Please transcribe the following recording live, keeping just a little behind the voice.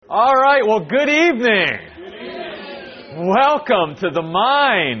All right, well, good evening. Welcome to the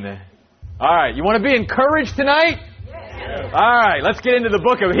Mind. All right, you want to be encouraged tonight? Yes. All right, let's get into the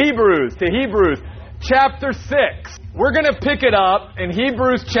book of Hebrews, to Hebrews chapter 6. We're going to pick it up in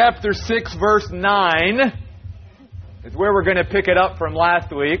Hebrews chapter 6, verse 9. It's where we're going to pick it up from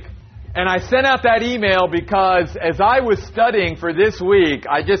last week. And I sent out that email because as I was studying for this week,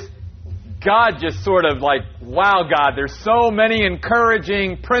 God just sort of like, wow, God, there's so many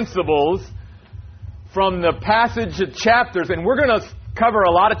encouraging principles from the passage of chapters. And we're going to cover a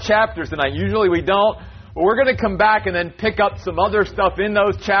lot of chapters tonight. Usually we don't. But we're going to come back and then pick up some other stuff in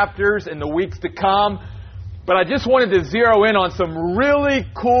those chapters in the weeks to come. But I just wanted to zero in on some really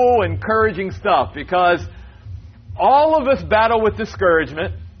cool, encouraging stuff. Because all of us battle with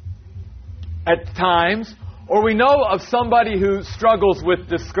discouragement at times. Or we know of somebody who struggles with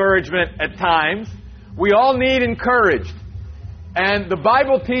discouragement at times. We all need encouraged. And the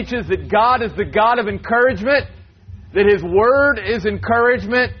Bible teaches that God is the God of encouragement, that His Word is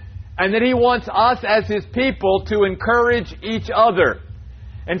encouragement, and that He wants us as His people to encourage each other.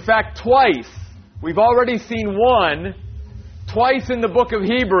 In fact, twice, we've already seen twice in the book of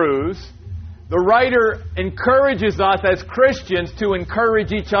Hebrews, the writer encourages us as Christians to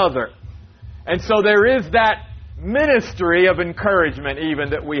encourage each other. And so there is that ministry of encouragement even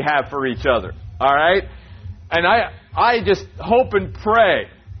that we have for each other. All right? And I just hope and pray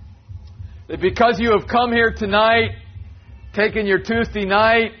that because you have come here tonight, taken your Tuesday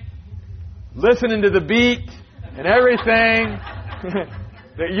night, listening to the beat and everything,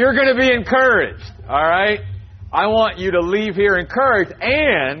 that you're going to be encouraged. All right? I want you to leave here encouraged.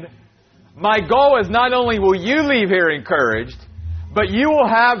 And my goal is not only will you leave here encouraged, but you will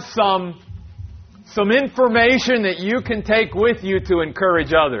have some information that you can take with you to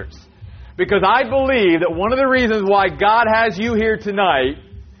encourage others. Because I believe that one of the reasons why God has you here tonight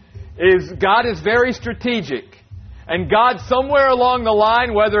is God is very strategic. And God, somewhere along the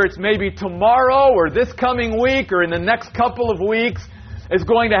line, whether it's maybe tomorrow or this coming week or in the next couple of weeks, is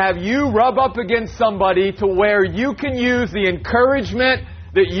going to have you rub up against somebody to where you can use the encouragement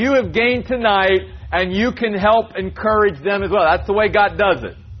that you have gained tonight and you can help encourage them as well. That's the way God does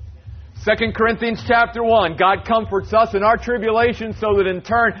it. 2 Corinthians chapter 1, God comforts us in our tribulation so that in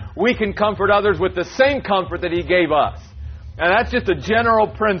turn we can comfort others with the same comfort that He gave us. And that's just a general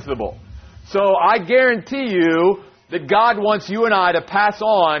principle. So I guarantee you that God wants you and I to pass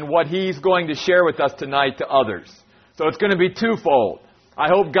on what He's going to share with us tonight to others. So it's going to be twofold. I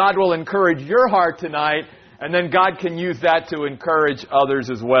hope God will encourage your heart tonight, and then God can use that to encourage others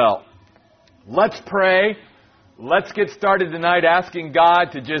as well. Let's pray. Let's get started tonight asking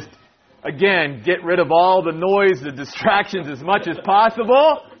God to just again, get rid of all the noise, the distractions as much as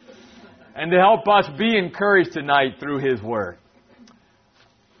possible, and to help us be encouraged tonight through His Word.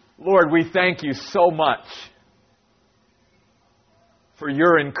 Lord, we thank You so much for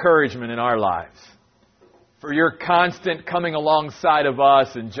Your encouragement in our lives, for Your constant coming alongside of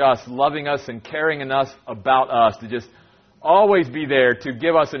us and just loving us and caring enough about us to just always be there to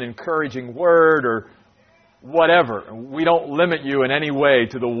give us an encouraging word or whatever. We don't limit You in any way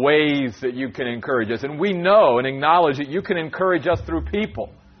to the ways that You can encourage us. And we know and acknowledge that You can encourage us through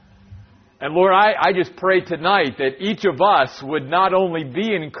people. And Lord, I just pray tonight that each of us would not only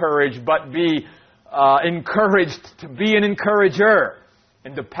be encouraged, but be encouraged to be an encourager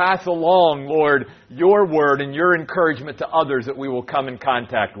and to pass along, Lord, Your Word and Your encouragement to others that we will come in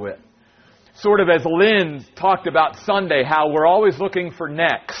contact with. Sort of as Lynn talked about Sunday, how we're always looking for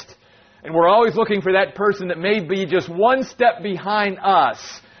next. And we're always looking for that person that may be just one step behind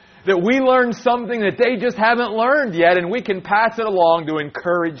us, that we learn something that they just haven't learned yet, and we can pass it along to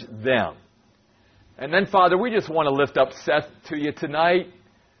encourage them. And then, Father, we just want to lift up Seth to You tonight.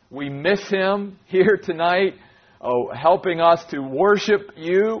 We miss him here tonight, helping us to worship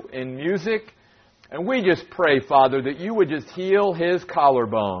You in music. And we just pray, Father, that You would just heal his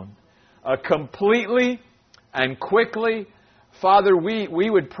collarbone completely and quickly. Father, we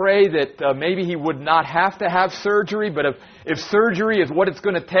would pray that maybe he would not have to have surgery, but if surgery is what it's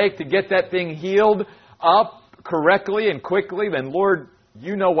going to take to get that thing healed up correctly and quickly, then Lord,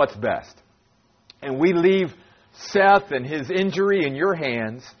 You know what's best. And we leave Seth and his injury in Your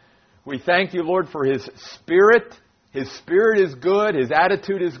hands. We thank You, Lord, for his spirit. His spirit is good. His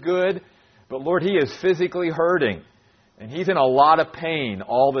attitude is good. But Lord, he is physically hurting. And he's in a lot of pain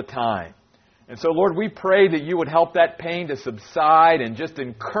all the time. And so, Lord, we pray that You would help that pain to subside and just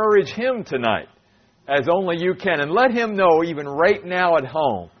encourage him tonight as only You can. And let him know, even right now at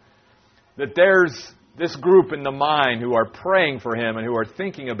home, that there's this group in the Mind who are praying for him and who are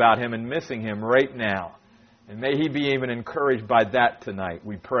thinking about him and missing him right now. And may he be even encouraged by that tonight.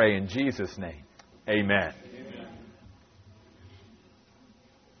 We pray in Jesus' name. Amen.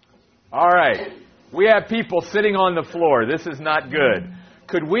 All right. We have people sitting on the floor. This is not good.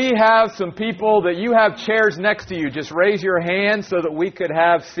 Could we have some people that you have chairs next to you? Just raise your hand so that we could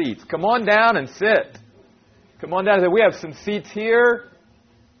have seats. Come on down and sit. Come on down. We have some seats here.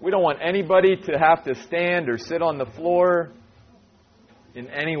 We don't want anybody to have to stand or sit on the floor in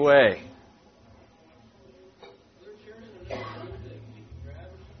any way.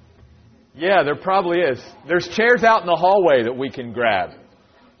 Yeah, there probably is. There's chairs out in the hallway that we can grab.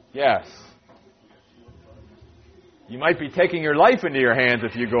 Yes. You might be taking your life into your hands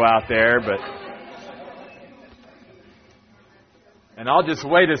if you go out there, but... And I'll just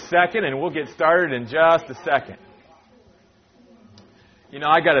wait a second and we'll get started in just a second. You know,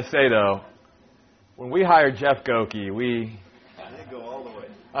 I got to say, though, when we hired Jeff Goki, They go all the way.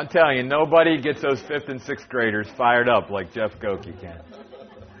 I'm telling you, nobody gets those 5th and 6th graders fired up like Jeff Goki can.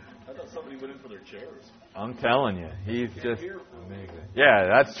 I thought somebody went in for their chairs. I'm telling you, he's just amazing. Yeah,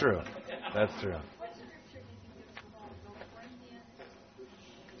 that's true. That's true.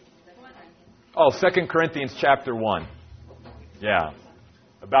 Oh, 2 Corinthians chapter 1. Yeah.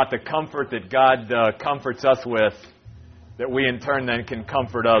 About the comfort that God comforts us with, that we in turn then can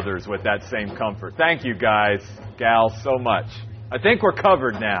comfort others with that same comfort. Thank you guys, gals, so much. I think we're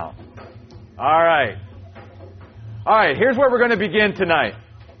covered now. All right. All right, here's where we're going to begin tonight.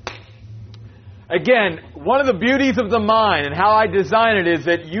 Again, one of the beauties of the mind and how I design it is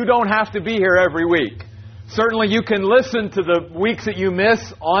that you don't have to be here every week. Certainly you can listen to the weeks that you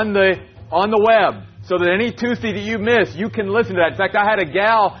miss on the web, so that any Tuesday that you miss, you can listen to that. In fact, I had a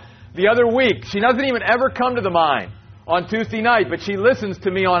gal the other week. She doesn't even ever come to the mine on Tuesday night, but she listens to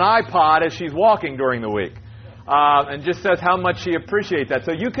me on iPod as she's walking during the week. And just says how much she appreciates that.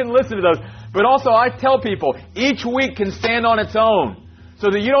 So you can listen to those. But also I tell people, each week can stand on its own, so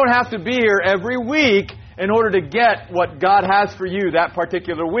that you don't have to be here every week in order to get what God has for you that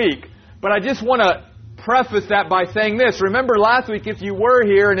particular week. But I just want to preface that by saying this. Remember last week, if you were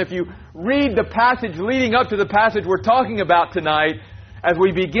here and if you read the passage leading up to the passage we're talking about tonight, as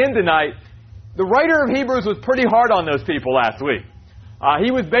we begin tonight, the writer of Hebrews was pretty hard on those people last week.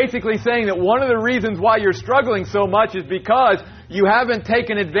 He was basically saying that one of the reasons why you're struggling so much is because you haven't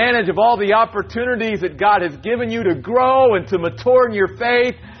taken advantage of all the opportunities that God has given you to grow and to mature in your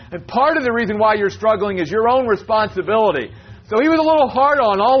faith. And part of the reason why you're struggling is your own responsibility. So he was a little hard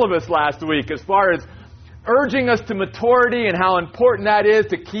on all of us last week as far as urging us to maturity and how important that is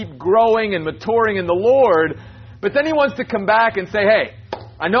to keep growing and maturing in the Lord. But then he wants to come back and say, hey,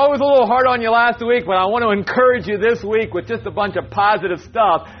 I know I was a little hard on you last week, but I want to encourage you this week with just a bunch of positive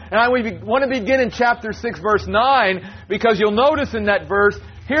stuff. And I want to begin in chapter 6, verse 9, because you'll notice in that verse,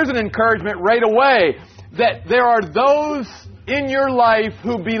 here's an encouragement right away, that there are those in your life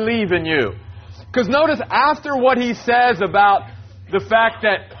who believe in you. Because notice after what he says about the fact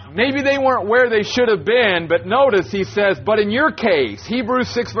that maybe they weren't where they should have been, but notice he says, but in your case, Hebrews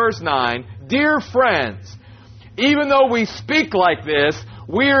 6 verse 9, dear friends, even though we speak like this,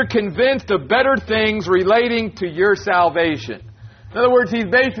 we are convinced of better things relating to your salvation. In other words, he's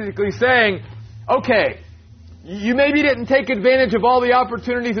basically saying, okay, you maybe didn't take advantage of all the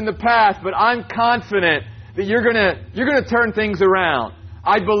opportunities in the past, but I'm confident that you're gonna turn things around.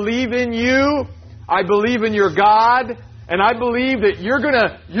 I believe in you. I believe in your God. And I believe that you're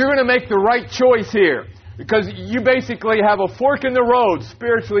gonna make the right choice here, because you basically have a fork in the road,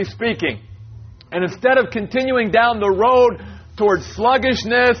 spiritually speaking. And instead of continuing down the road towards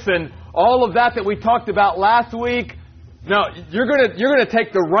sluggishness and all of that we talked about last week, no, you're gonna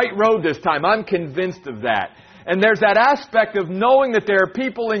take the right road this time. I'm convinced of that. And there's that aspect of knowing that there are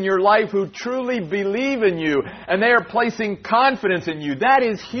people in your life who truly believe in you and they are placing confidence in you. That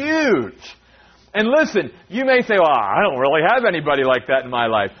is huge. And listen, you may say, well, I don't really have anybody like that in my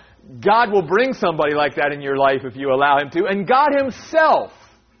life. God will bring somebody like that in your life if you allow Him to. And God Himself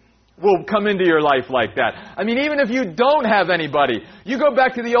will come into your life like that. I mean, even if you don't have anybody, you go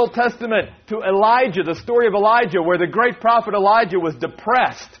back to the Old Testament, to Elijah, the story of Elijah, where the great prophet Elijah was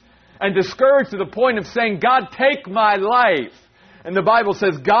depressed and discouraged to the point of saying, God, take my life. And the Bible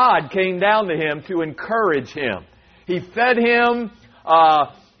says God came down to him to encourage him. He fed him.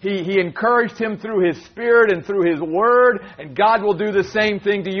 He encouraged him through His Spirit and through His Word, and God will do the same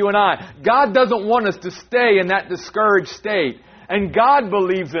thing to you and I. God doesn't want us to stay in that discouraged state. And God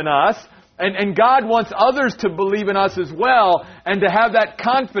believes in us, and God wants others to believe in us as well, and to have that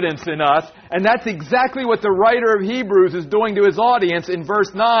confidence in us. And that's exactly what the writer of Hebrews is doing to his audience in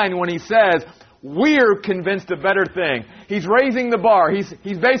verse 9 when he says, we're convinced a better thing. He's raising the bar.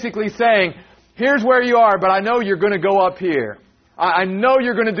 He's basically saying, here's where you are, but I know you're going to go up here. I know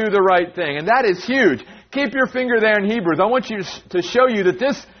you're going to do the right thing. And that is huge. Keep your finger there in Hebrews. I want you to show you that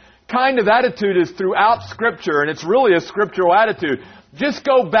this kind of attitude is throughout Scripture, and it's really a scriptural attitude. Just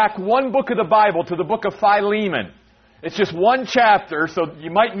go back one book of the Bible to the book of Philemon. It's just one chapter, so you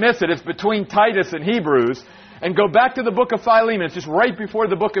might miss it. It's between Titus and Hebrews. And go back to the book of Philemon. It's just right before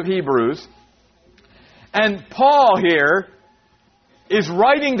the book of Hebrews. And Paul here is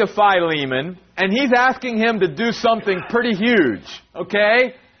writing to Philemon, and he's asking him to do something pretty huge.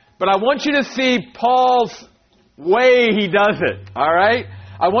 Okay? But I want you to see Paul's way he does it. All right?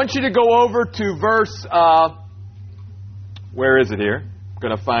 I want you to go over to verse... where is it here? I'm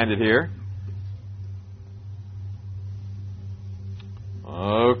going to find it here.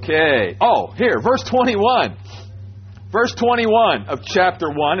 Okay. Oh, here, verse 21. Verse 21 of chapter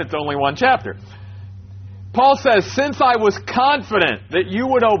 1. It's only one chapter. Paul says, since I was confident that you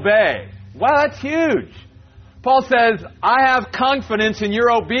would obey. Wow, that's huge. Paul says, I have confidence in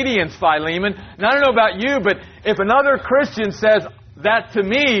your obedience, Philemon. And I don't know about you, but if another Christian says that to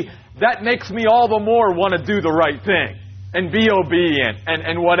me, that makes me all the more want to do the right thing and be obedient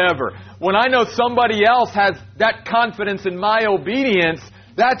and whatever. When I know somebody else has that confidence in my obedience,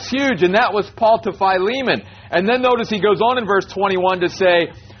 that's huge. And that was Paul to Philemon. And then notice he goes on in verse 21 to say,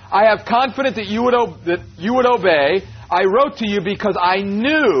 I have confidence that you would obey. I wrote to you because I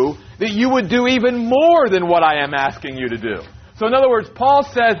knew that you would do even more than what I am asking you to do. So in other words, Paul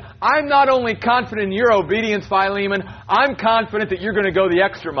says, I'm not only confident in your obedience, Philemon, I'm confident that you're going to go the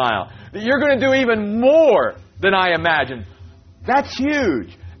extra mile. That you're going to do even more than I imagined. That's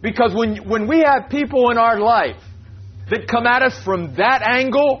huge. Because when we have people in our life that come at us from that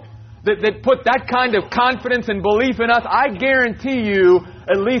angle, that put that kind of confidence and belief in us, I guarantee you,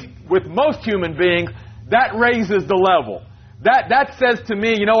 at least with most human beings, that raises the level. That says to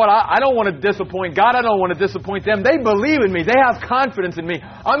me, you know what, I don't want to disappoint God, I don't want to disappoint them. They believe in me, they have confidence in me.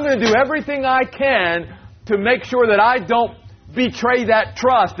 I'm going to do everything I can to make sure that I don't betray that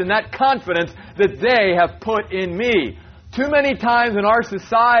trust and that confidence that they have put in me. Too many times in our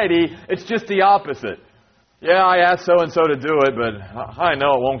society, it's just the opposite. Yeah, I asked so-and-so to do it, but I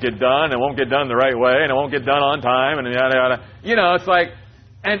know it won't get done. It won't get done the right way, and it won't get done on time, and yada, yada. You know, it's like,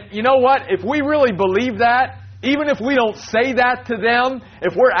 and you know what? If we really believe that, even if we don't say that to them,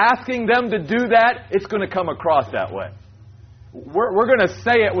 if we're asking them to do that, it's going to come across that way. We're going to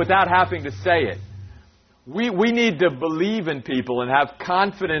say it without having to say it. We need to believe in people and have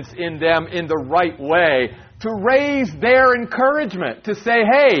confidence in them in the right way to raise their encouragement, to say,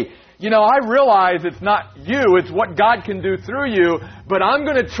 hey, you know, I realize it's not you, it's what God can do through you, but I'm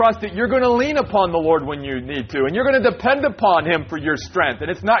going to trust that you're going to lean upon the Lord when you need to, and you're going to depend upon Him for your strength. And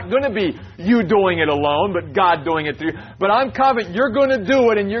it's not going to be you doing it alone, but God doing it through you. But I'm confident you're going to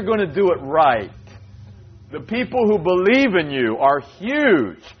do it, and you're going to do it right. The people who believe in you are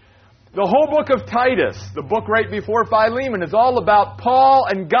huge. The whole book of Titus, the book right before Philemon, is all about Paul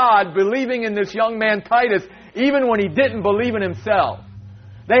and God believing in this young man Titus, even when he didn't believe in himself.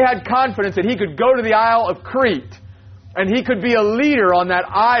 They had confidence that he could go to the Isle of Crete and he could be a leader on that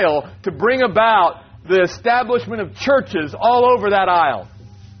isle to bring about the establishment of churches all over that isle.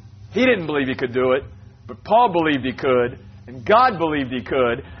 He didn't believe he could do it, but Paul believed he could, and God believed he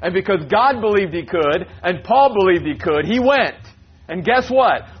could, and because God believed he could, and Paul believed he could, he went. And guess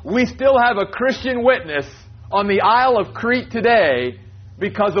what? We still have a Christian witness on the Isle of Crete today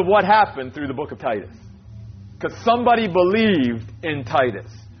because of what happened through the book of Titus. Because somebody believed in Titus.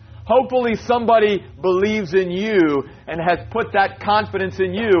 Hopefully somebody believes in you and has put that confidence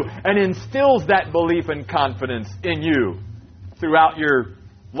in you and instills that belief and confidence in you throughout your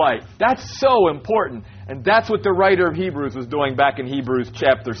life. That's so important. And that's what the writer of Hebrews was doing back in Hebrews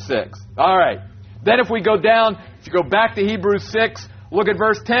chapter 6. All right. Then if we go down, if you go back to Hebrews 6, look at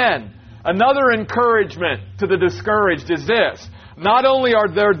verse 10. Another encouragement to the discouraged is this. Not only are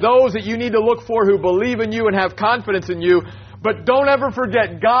there those that you need to look for who believe in you and have confidence in you, but don't ever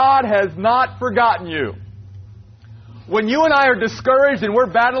forget, God has not forgotten you. When you and I are discouraged and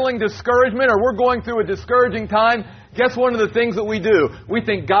we're battling discouragement or we're going through a discouraging time, guess one of the things that we do? We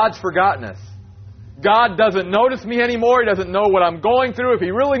think God's forgotten us. God doesn't notice me anymore. He doesn't know what I'm going through. If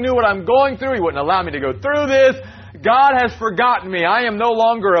He really knew what I'm going through, He wouldn't allow me to go through this. God has forgotten me. I am no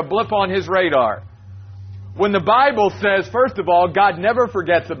longer a blip on His radar. When the Bible says, first of all, God never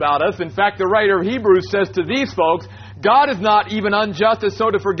forgets about us. In fact, the writer of Hebrews says to these folks, God is not even unjust as so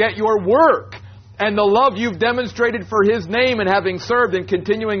to forget your work and the love you've demonstrated for His name and having served and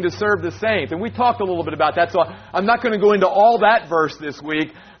continuing to serve the saints. And we talked a little bit about that, so I'm not going to go into all that verse this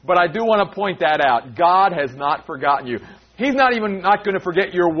week, but I do want to point that out. God has not forgotten you. He's not even not going to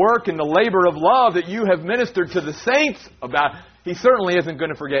forget your work and the labor of love that you have ministered to the saints about. He certainly isn't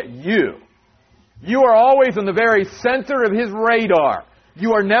going to forget you. You are always in the very center of His radar.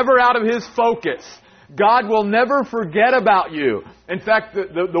 You are never out of His focus. God will never forget about you. In fact,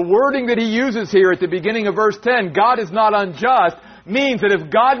 the wording that He uses here at the beginning of verse 10, God is not unjust, means that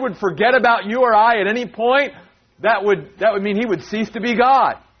if God would forget about you or I at any point, that would mean He would cease to be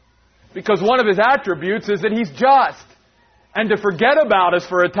God. Because one of His attributes is that He's just. And to forget about us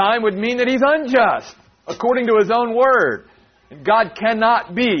for a time would mean that He's unjust, according to His own word. And God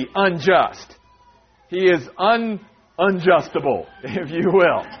cannot be unjust. He is unjustable, if you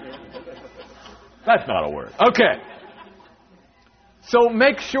will. That's not a word. Okay. So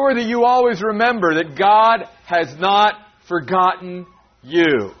make sure that you always remember that God has not forgotten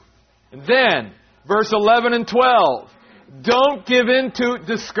you. And then, verse 11 and 12. Don't give in to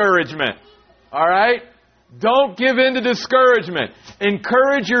discouragement. All right? Don't give in to discouragement.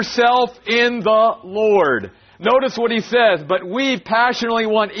 Encourage yourself in the Lord. Notice what he says, but we passionately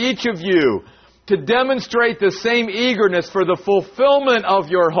want each of you to demonstrate the same eagerness for the fulfillment of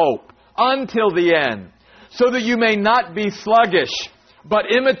your hope until the end, so that you may not be sluggish,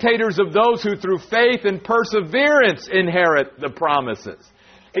 but imitators of those who through faith and perseverance inherit the promises.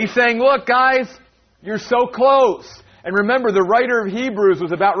 He's saying, look guys, you're so close. And remember, the writer of Hebrews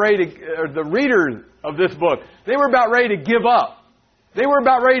was about ready to, or the reader of this book, they were about ready to give up. They were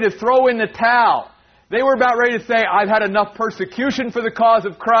about ready to throw in the towel. They were about ready to say, I've had enough persecution for the cause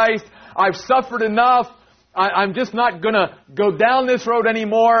of Christ. I've suffered enough. I'm just not going to go down this road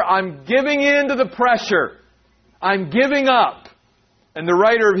anymore. I'm giving in to the pressure. I'm giving up. And the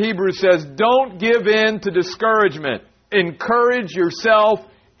writer of Hebrews says, don't give in to discouragement. Encourage yourself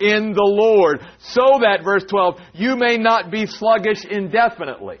in the Lord, so that, verse 12, you may not be sluggish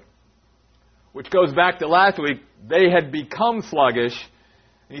indefinitely. Which goes back to last week. They had become sluggish.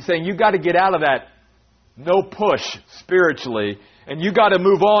 And he's saying, you've got to get out of that no push spiritually. And you've got to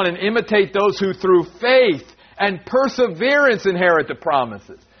move on and imitate those who through faith and perseverance inherit the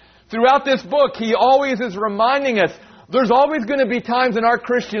promises. Throughout this book, he always is reminding us there's always going to be times in our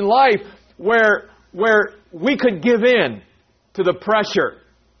Christian life where we could give in to the pressure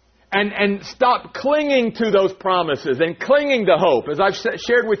and stop clinging to those promises and clinging to hope. As I've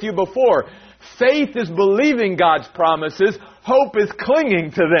shared with you before, faith is believing God's promises. Hope is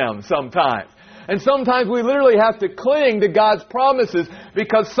clinging to them sometimes. And sometimes we literally have to cling to God's promises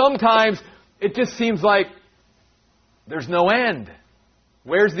because sometimes it just seems like there's no end.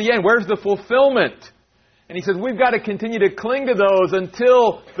 Where's the end? Where's the fulfillment? And he says we've got to continue to cling to those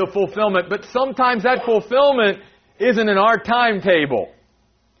until the fulfillment. But sometimes that fulfillment isn't in our timetable.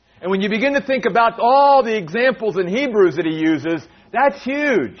 And when you begin to think about all the examples in Hebrews that he uses, that's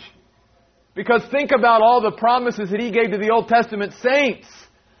huge. Because think about all the promises that he gave to the Old Testament saints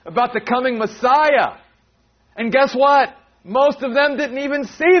about the coming Messiah. And guess what? Most of them didn't even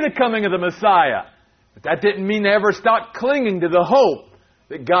see the coming of the Messiah. But that didn't mean they ever stopped clinging to the hope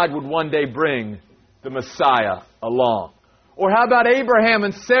that God would one day bring the Messiah along. Or how about Abraham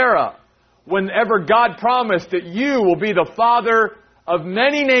and Sarah? Whenever God promised that you will be the father of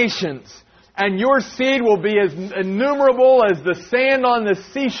many nations, and your seed will be as innumerable as the sand on the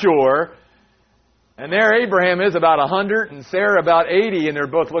seashore. And there Abraham is about 100 and Sarah about 80, and they're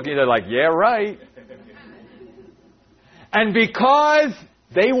both looking at it like, yeah, right. And because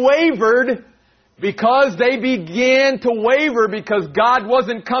they wavered, because they began to waver, because God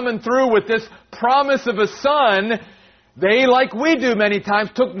wasn't coming through with this promise of a son, they, like we do many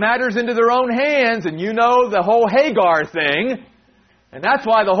times, took matters into their own hands. And you know the whole Hagar thing. And that's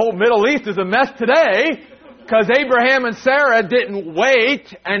why the whole Middle East is a mess today. Because Abraham and Sarah didn't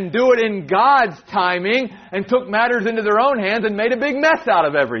wait and do it in God's timing and took matters into their own hands and made a big mess out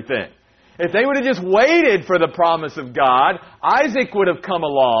of everything. If they would have just waited for the promise of God, Isaac would have come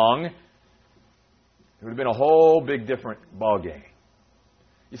along. It would have been a whole big different ballgame.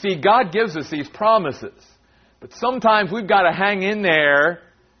 You see, God gives us these promises. But sometimes we've got to hang in there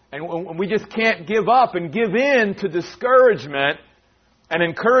and we just can't give up and give in to discouragement and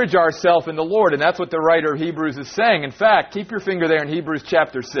encourage ourselves in the Lord. And that's what the writer of Hebrews is saying. In fact, keep your finger there in Hebrews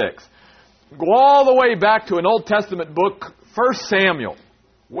chapter 6. Go all the way back to an Old Testament book, 1 Samuel.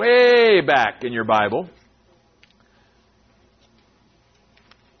 Way back in your Bible.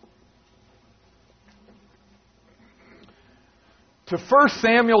 To 1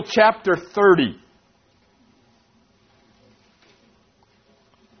 Samuel chapter 30.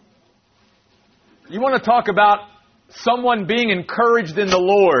 You want to talk about someone being encouraged in the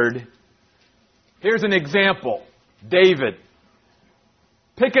Lord? Here's an example. David.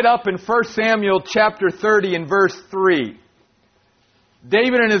 Pick it up in 1 Samuel chapter 30 and verse 3.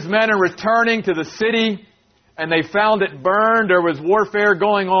 David and his men are returning to the city, and they found it burned. There was warfare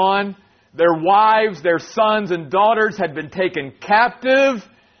going on. Their wives, their sons and daughters had been taken captive.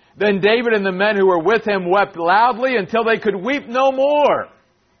 Then David and the men who were with him wept loudly until they could weep no more.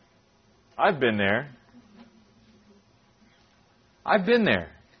 I've been there. I've been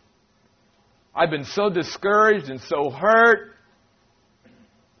there. I've been so discouraged and so hurt.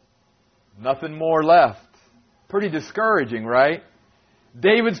 Nothing more left. Pretty discouraging, right?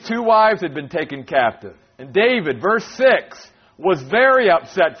 David's 2 wives had been taken captive. And David, verse 6, was very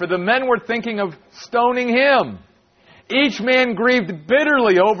upset, for the men were thinking of stoning him. Each man grieved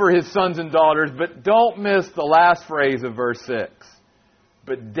bitterly over his sons and daughters, but don't miss the last phrase of verse 6.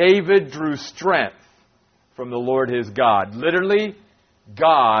 But David drew strength from the Lord his God. Literally,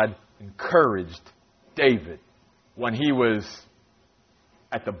 God encouraged David when he was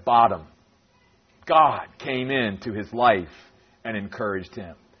at the bottom. God came into his life and encouraged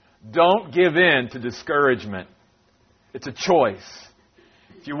him. Don't give in to discouragement. It's a choice.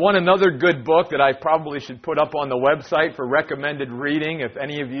 If you want another good book that I probably should put up on the website for recommended reading,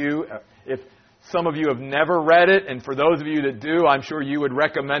 if some of you have never read it, and for those of you that do, I'm sure you would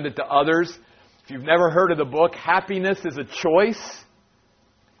recommend it to others. If you've never heard of the book, Happiness is a Choice,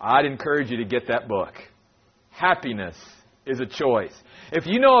 I'd encourage you to get that book. Happiness is a choice. If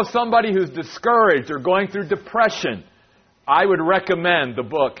you know of somebody who's discouraged or going through depression, I would recommend the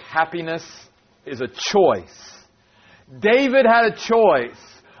book, Happiness is a Choice. David had a choice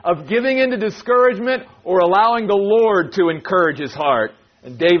of giving into discouragement or allowing the Lord to encourage his heart.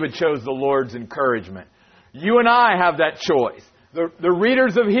 And David chose the Lord's encouragement. You and I have that choice. The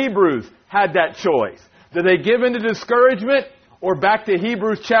readers of Hebrews had that choice. Do they give into discouragement? Or back to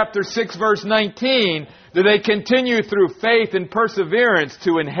Hebrews chapter 6, verse 19, do they continue through faith and perseverance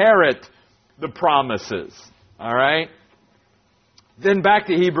to inherit the promises? All right? Then back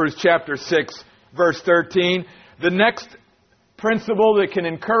to Hebrews chapter 6, verse 13. The next principle that can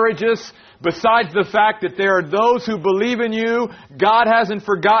encourage us, besides the fact that there are those who believe in you, God hasn't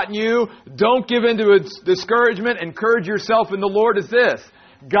forgotten you, don't give in to discouragement, encourage yourself in the Lord, is this: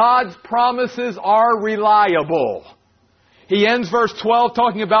 God's promises are reliable. He ends verse 12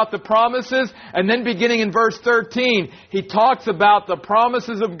 talking about the promises, and then beginning in verse 13, he talks about the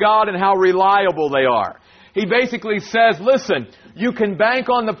promises of God and how reliable they are. He basically says, listen, you can bank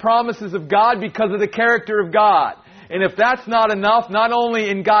on the promises of God because of the character of God. And if that's not enough, not only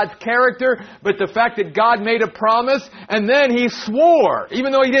in God's character, but the fact that God made a promise, and then He swore,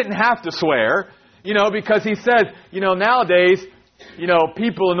 even though He didn't have to swear, because He says, nowadays,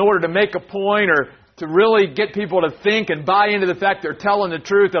 people, in order to make a point or to really get people to think and buy into the fact they're telling the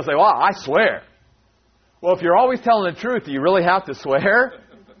truth, they'll say, well, I swear. Well, if you're always telling the truth, do you really have to swear?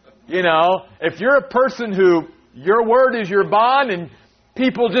 If you're a person who your word is your bond and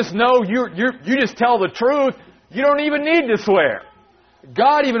people just know you just tell the truth, you don't even need to swear.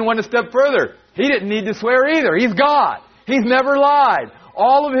 God even went a step further. He didn't need to swear either. He's God. He's never lied.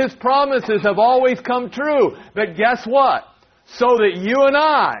 All of His promises have always come true. But guess what? So that you and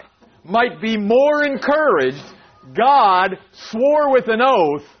I might be more encouraged, God swore with an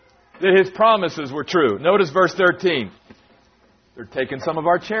oath that His promises were true. Notice verse 13. They're taking some of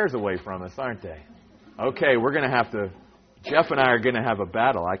our chairs away from us, aren't they? Okay, Jeff and I are going to have a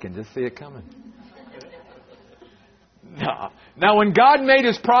battle. I can just see it coming. Now, when God made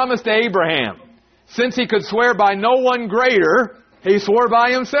His promise to Abraham, since He could swear by no one greater, He swore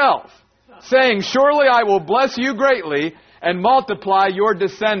by Himself, saying, surely I will bless you greatly and multiply your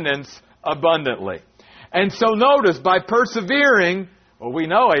descendants abundantly. And so notice, by persevering, we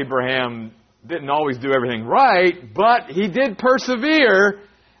know Abraham didn't always do everything right, but he did persevere,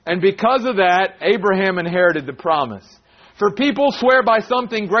 and because of that, Abraham inherited the promise. For people swear by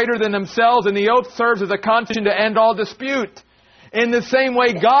something greater than themselves, and the oath serves as a condition to end all dispute. In the same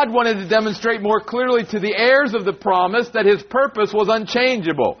way, God wanted to demonstrate more clearly to the heirs of the promise that His purpose was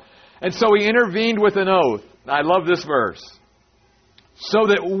unchangeable. And so He intervened with an oath. I love this verse. So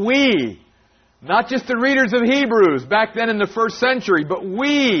that we, not just the readers of Hebrews back then in the first century, but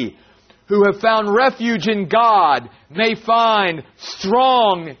we who have found refuge in God may find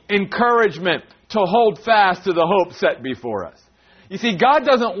strong encouragement to hold fast to the hope set before us. You see, God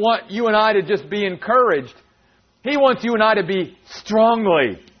doesn't want you and I to just be encouraged. He wants you and I to be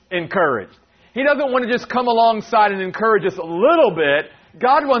strongly encouraged. He doesn't want to just come alongside and encourage us a little bit.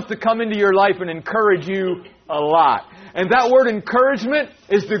 God wants to come into your life and encourage you a lot. And that word encouragement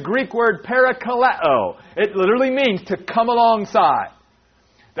is the Greek word parakaleo. It literally means to come alongside.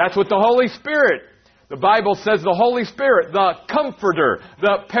 That's what the Holy Spirit, the Bible says the Holy Spirit, the Comforter,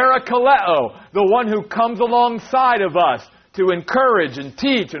 the Parakaleo, the one who comes alongside of us to encourage and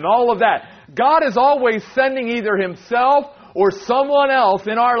teach and all of that. God is always sending either Himself or someone else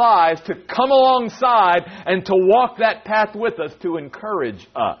in our lives to come alongside and to walk that path with us to encourage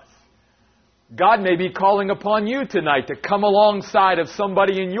us. God may be calling upon you tonight to come alongside of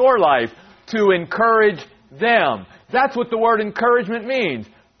somebody in your life to encourage them. That's what the word encouragement means,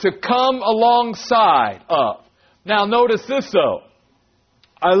 to come alongside of. Now notice this though.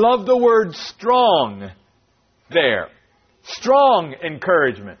 I love the word strong there. Strong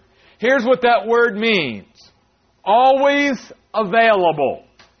encouragement. Here's what that word means. Always available.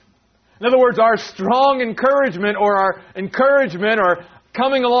 In other words, our strong encouragement or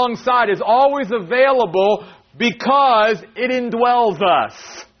coming alongside is always available because it indwells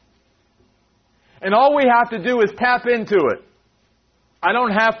us. And all we have to do is tap into it. I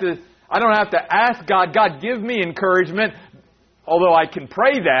don't have to ask God, God, give me encouragement. Although I can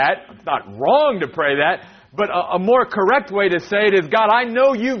pray that. It's not wrong to pray that. But a more correct way to say it is, God, I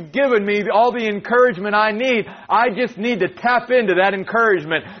know You've given me all the encouragement I need. I just need to tap into that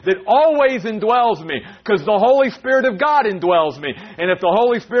encouragement that always indwells me. Because the Holy Spirit of God indwells me. And if the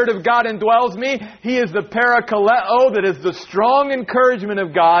Holy Spirit of God indwells me, He is the parakaleo, that is the strong encouragement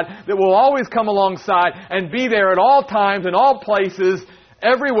of God that will always come alongside and be there at all times, in all places,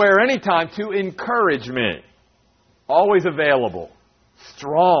 everywhere, anytime to encourage me. Always available.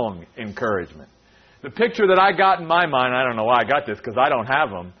 Strong encouragement. The picture that I got in my mind, I don't know why I got this because I don't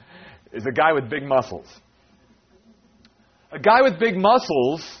have them, is a guy with big muscles. A guy with big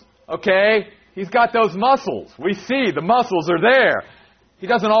muscles, okay, he's got those muscles. We see the muscles are there. He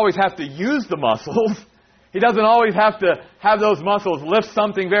doesn't always have to use the muscles. He doesn't always have to have those muscles lift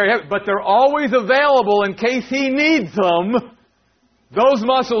something very heavy, but they're always available in case he needs them. Those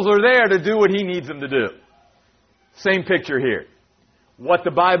muscles are there to do what he needs them to do. Same picture here. What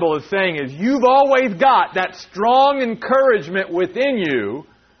the Bible is saying is you've always got that strong encouragement within you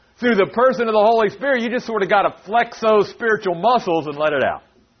through the person of the Holy Spirit. You just sort of got to flex those spiritual muscles and let it out.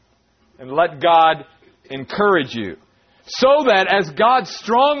 And let God encourage you. So that as God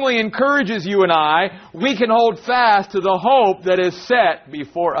strongly encourages you and I, we can hold fast to the hope that is set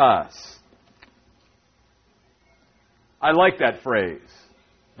before us. I like that phrase.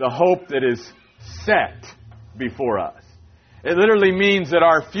 The hope that is set before us. It literally means that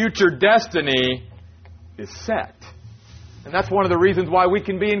our future destiny is set. And that's one of the reasons why we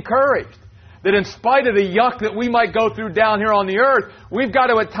can be encouraged. That in spite of the yuck that we might go through down here on the earth, we've got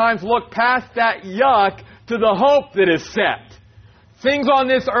to at times look past that yuck to the hope that is set. Things on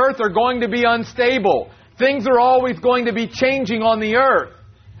this earth are going to be unstable. Things are always going to be changing on the earth.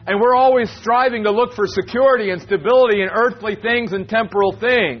 And we're always striving to look for security and stability in earthly things and temporal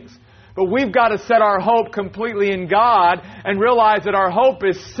things. But we've got to set our hope completely in God and realize that our hope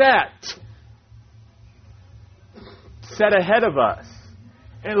is set ahead of us.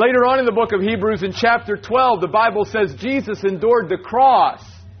 And later on in the book of Hebrews in chapter 12, the Bible says Jesus endured the cross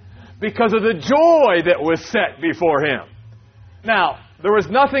because of the joy that was set before Him. Now, there was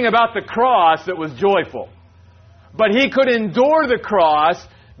nothing about the cross that was joyful. But He could endure the cross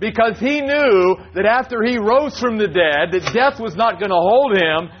because He knew that after He rose from the dead, that death was not going to hold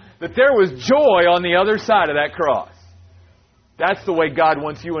Him, that there was joy on the other side of that cross. That's the way God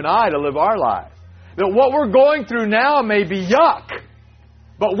wants you and I to live our lives. That what we're going through now may be yuck,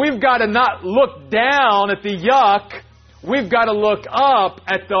 but we've got to not look down at the yuck. We've got to look up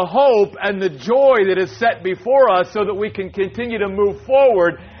at the hope and the joy that is set before us so that we can continue to move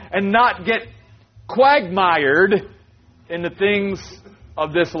forward and not get quagmired in the things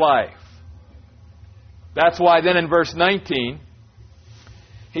of this life. That's why then in verse 19,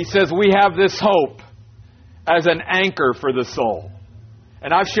 he says, we have this hope as an anchor for the soul.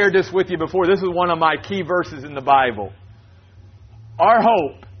 And I've shared this with you before. This is one of my key verses in the Bible. Our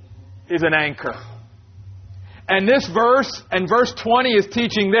hope is an anchor. And this verse and verse 20 is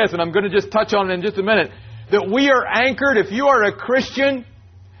teaching this, and I'm going to just touch on it in just a minute, that we are anchored. If you are a Christian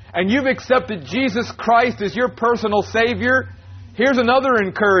and you've accepted Jesus Christ as your personal Savior, here's another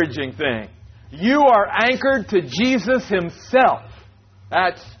encouraging thing. You are anchored to Jesus Himself.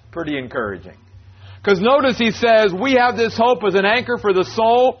 That's pretty encouraging. Because notice he says, we have this hope as an anchor for the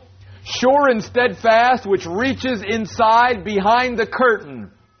soul, sure and steadfast, which reaches inside behind the curtain.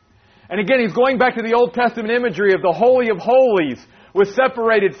 And again, he's going back to the Old Testament imagery of the Holy of Holies was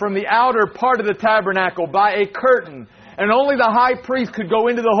separated from the outer part of the tabernacle by a curtain. And only the high priest could go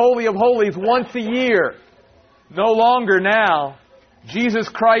into the Holy of Holies once a year. No longer now. Jesus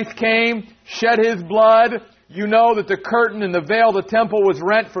Christ came, shed His blood. You know that the curtain and the veil of the temple was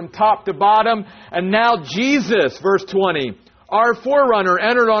rent from top to bottom. And now Jesus, verse 20, our forerunner,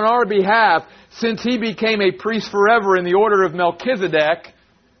 entered on our behalf, since He became a priest forever in the order of Melchizedek.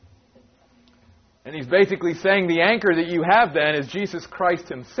 And he's basically saying the anchor that you have then is Jesus Christ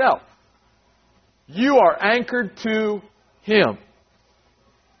Himself. You are anchored to Him.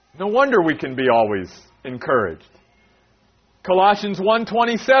 No wonder we can be always encouraged. Colossians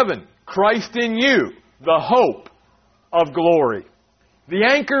 1:27, Christ in you, the hope of glory. The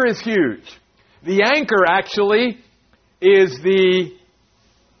anchor is huge. The anchor actually is the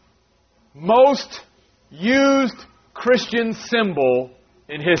most used Christian symbol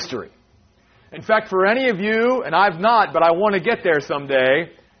in history. In fact, for any of you, and I've not, but I want to get there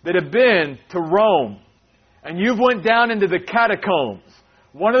someday, that have been to Rome, and you've went down into the catacombs,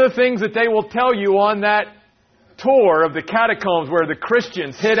 one of the things that they will tell you on that tour of the catacombs where the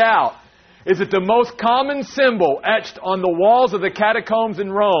Christians hid out is that the most common symbol etched on the walls of the catacombs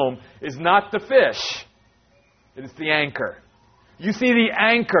in Rome is not the fish. It is the anchor. You see the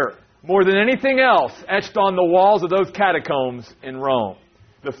anchor more than anything else etched on the walls of those catacombs in Rome.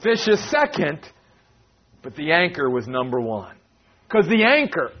 The fish is second, but the anchor was number one. Because the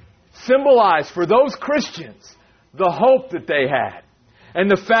anchor symbolized for those Christians the hope that they had. And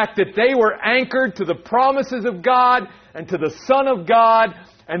the fact that they were anchored to the promises of God and to the Son of God.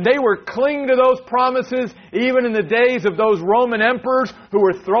 And they were clinging to those promises even in the days of those Roman emperors who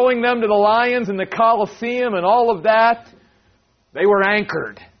were throwing them to the lions in the Colosseum and all of that. They were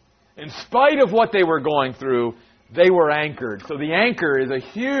anchored. In spite of what they were going through, they were anchored. So the anchor is a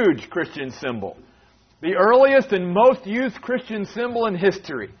huge Christian symbol. The earliest and most used Christian symbol in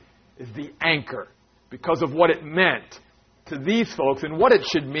history is the anchor because of what it meant to these folks and what it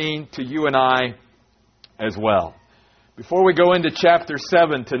should mean to you and I as well. Before we go into chapter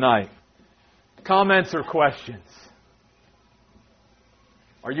 7 tonight, comments or questions?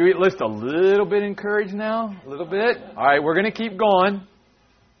 Are you at least a little bit encouraged now? A little bit? All right, we're going to keep going.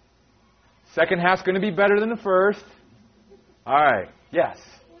 Second half's going to be better than the first. All right. Yes?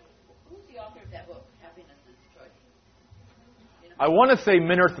 Who's the author of that book, Happiness is Choice? You know? I want to say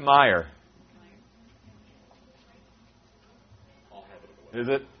Minirth Meyer. Is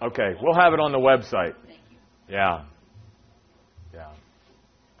it? Okay. We'll have it on the website. Thank you. Yeah. Yeah.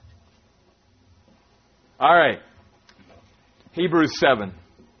 All right. Hebrews 7.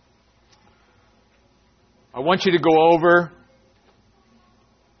 I want you to go over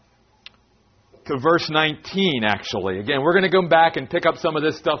to verse 19, actually. Again, we're going to go back and pick up some of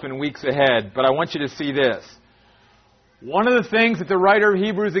this stuff in weeks ahead, but I want you to see this. One of the things that the writer of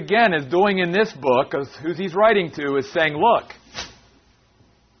Hebrews, again, is doing in this book, who he's writing to, is saying, look,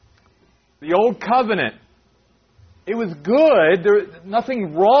 the Old Covenant, it was good. There was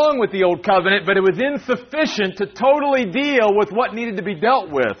nothing wrong with the Old Covenant, but it was insufficient to totally deal with what needed to be dealt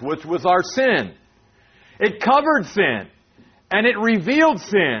with, which was our sin. It covered sin, and it revealed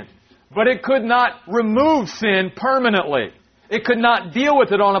sin, but it could not remove sin permanently. It could not deal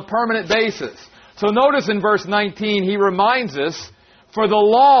with it on a permanent basis. So notice in verse 19, he reminds us, for the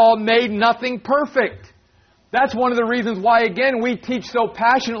law made nothing perfect. That's one of the reasons why, again, we teach so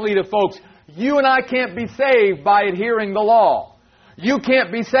passionately to folks, you and I can't be saved by adhering the law. You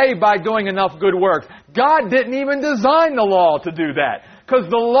can't be saved by doing enough good works. God didn't even design the law to do that. Because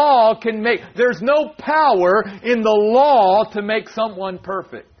the law there's no power in the law to make someone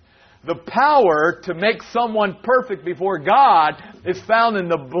perfect. The power to make someone perfect before God is found in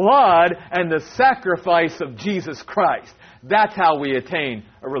the blood and the sacrifice of Jesus Christ. That's how we attain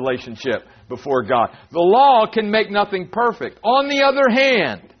a relationship before God. The law can make nothing perfect. On the other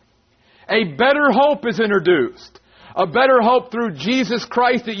hand, a better hope is introduced. A better hope through Jesus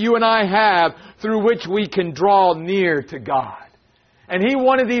Christ that you and I have, through which we can draw near to God. And he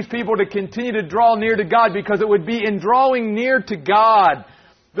wanted these people to continue to draw near to God because it would be in drawing near to God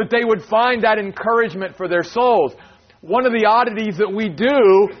that they would find that encouragement for their souls. One of the oddities that we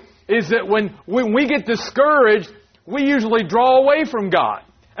do is that when we get discouraged, we usually draw away from God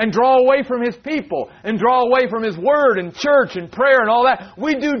and draw away from His people and draw away from His Word and church and prayer and all that.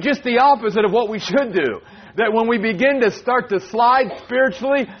 We do just the opposite of what we should do. That when we begin to start to slide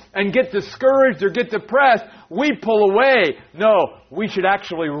spiritually and get discouraged or get depressed, we pull away. No, we should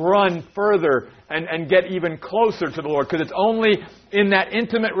actually run further and get even closer to the Lord. Because it's only in that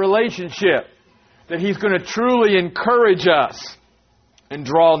intimate relationship that He's going to truly encourage us and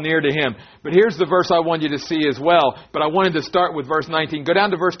draw near to Him. But here's the verse I want you to see as well. But I wanted to start with verse 19. Go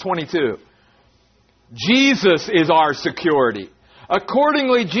down to verse 22. Jesus is our security.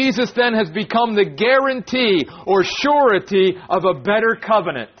 Accordingly, Jesus then has become the guarantee or surety of a better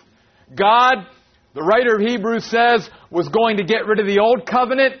covenant. God, the writer of Hebrews says, was going to get rid of the old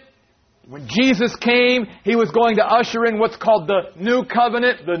covenant, When Jesus came, He was going to usher in what's called the New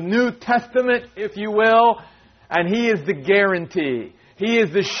Covenant, the New Testament, if you will. And He is the guarantee. He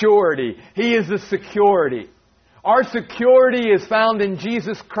is the surety. He is the security. Our security is found in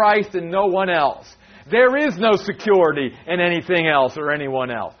Jesus Christ and no one else. There is no security in anything else or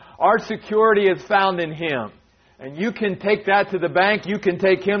anyone else. Our security is found in Him. And you can take that to the bank. You can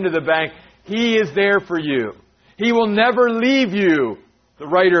take Him to the bank. He is there for you. He will never leave you, the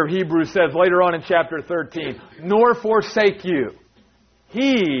writer of Hebrews says later on in chapter 13, nor forsake you.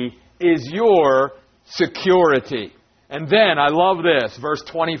 He is your security. And then, I love this, verse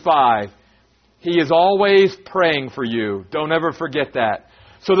 25. He is always praying for you. Don't ever forget that.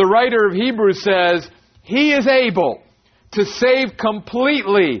 So the writer of Hebrews says, He is able to save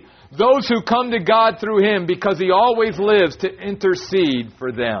completely those who come to God through Him because He always lives to intercede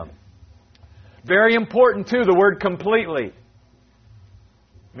for them. Very important too, the word completely.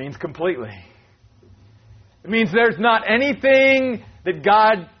 It means completely. It means there's not anything that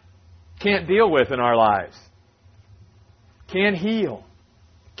God can't deal with in our lives. Can't heal.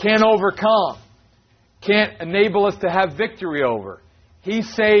 Can't overcome. Can't enable us to have victory over. He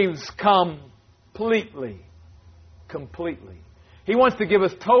saves completely. Completely. He wants to give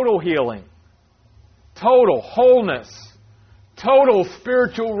us total healing. Total wholeness. Total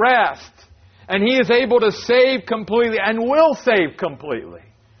spiritual rest. And He is able to save completely and will save completely.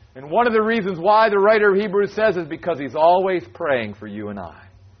 And one of the reasons why the writer of Hebrews says is because He's always praying for you and I.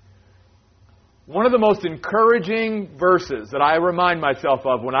 One of the most encouraging verses that I remind myself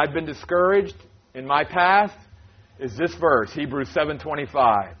of when I've been discouraged in my past is this verse, Hebrews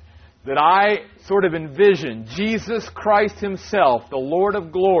 7:25, that I sort of envision Jesus Christ Himself, the Lord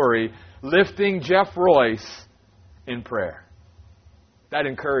of glory, lifting Jeff Royce in prayer. That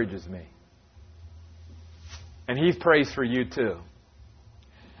encourages me. And He prays for you too.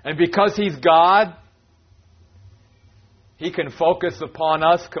 And because He's God, He can focus upon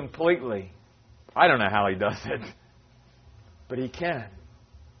us completely. I don't know how He does it, but He can.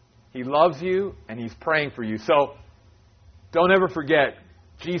 He loves you and He's praying for you. So don't ever forget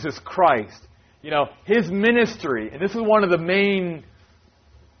Jesus Christ. You know, His ministry, and this is one of the main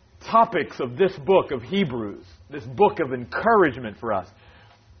topics of this book of Hebrews, this book of encouragement for us,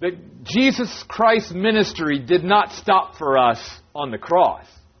 that Jesus Christ's ministry did not stop for us on the cross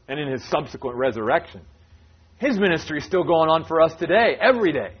and in His subsequent resurrection. His ministry is still going on for us today,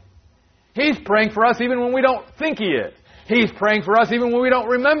 every day. He's praying for us even when we don't think He is. He's praying for us even when we don't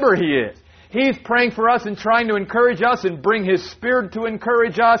remember He is. He's praying for us and trying to encourage us and bring His Spirit to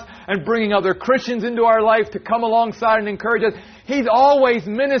encourage us and bringing other Christians into our life to come alongside and encourage us. He's always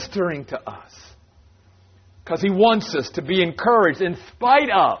ministering to us because He wants us to be encouraged in spite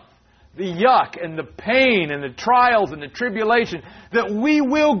of the yuck and the pain and the trials and the tribulation that we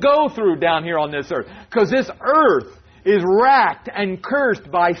will go through down here on this earth. Because this earth is racked and cursed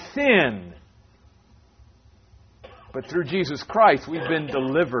by sin. But through Jesus Christ, we've been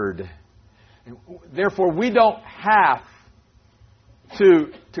delivered. Therefore, we don't have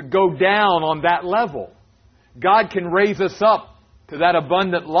to go down on that level. God can raise us up to that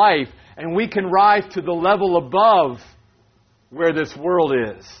abundant life, and we can rise to the level above where this world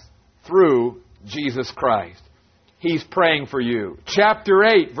is through Jesus Christ. He's praying for you. Chapter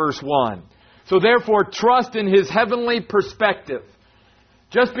 8, verse 1. So therefore, trust in His heavenly perspective.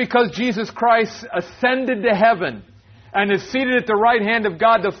 Just because Jesus Christ ascended to heaven and is seated at the right hand of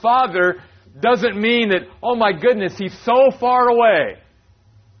God the Father doesn't mean that, oh my goodness, He's so far away.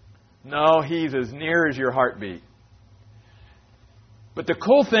 No, He's as near as your heartbeat. But the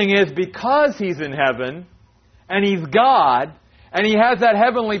cool thing is, because He's in heaven and He's God and He has that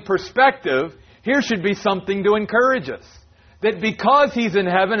heavenly perspective, here should be something to encourage us. That because He's in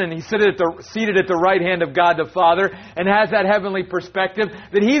heaven and He's seated at the right hand of God the Father and has that heavenly perspective,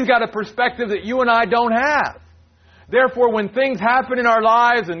 that He's got a perspective that you and I don't have. Therefore, when things happen in our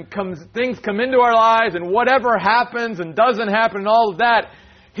lives and things come into our lives and whatever happens and doesn't happen and all of that,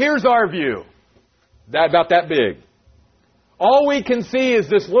 here's our view. About that big. All we can see is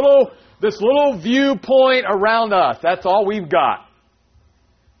this little viewpoint around us. That's all we've got.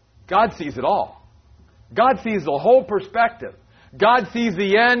 God sees it all. God sees the whole perspective. God sees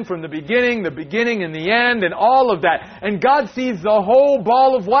the end from the beginning and the end and all of that. And God sees the whole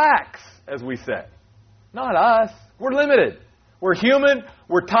ball of wax, as we say. Not us. We're limited. We're human.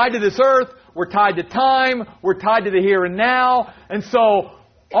 We're tied to this earth. We're tied to time. We're tied to the here and now. And so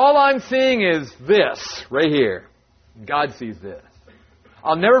all I'm seeing is this right here. God sees this.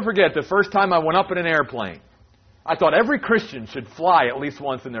 I'll never forget the first time I went up in an airplane. I thought every Christian should fly at least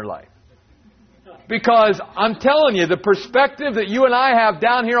once in their life. Because I'm telling you, the perspective that you and I have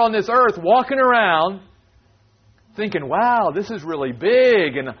down here on this earth, walking around, thinking, wow, this is really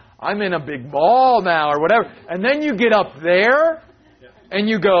big, and I'm in a big mall now, or whatever. And then you get up there, and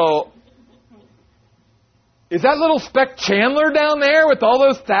you go, is that little speck Chandler down there with all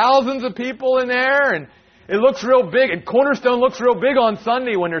those thousands of people in there? And it looks real big. And Cornerstone looks real big on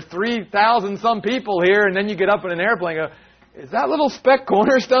Sunday when there's 3,000 some people here. And then you get up in an airplane and go, is that little speck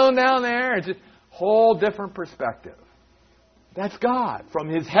Cornerstone down there? It's just a whole different perspective. That's God from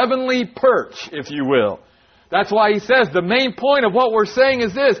His heavenly perch, if you will. That's why He says the main point of what we're saying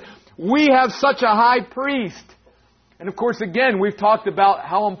is this. We have such a high priest. And of course, again, we've talked about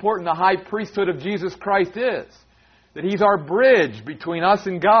how important the high priesthood of Jesus Christ is. That He's our bridge between us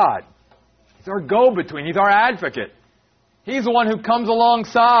and God. He's our go-between. He's our advocate. He's the one who comes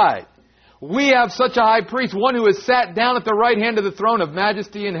alongside. We have such a high priest, one who has sat down at the right hand of the throne of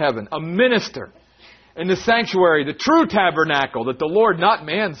majesty in heaven, a minister in the sanctuary, the true tabernacle that the Lord, not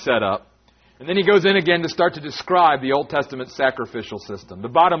man, set up. And then he goes in again to start to describe the Old Testament sacrificial system. The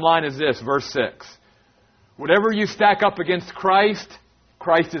bottom line is this, verse 6. Whatever you stack up against Christ,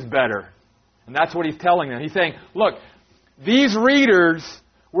 Christ is better. And that's what He's telling them. He's saying, look, these readers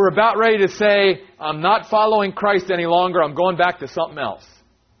were about ready to say, I'm not following Christ any longer, I'm going back to something else.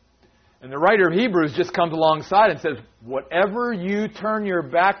 And the writer of Hebrews just comes alongside and says, whatever you turn your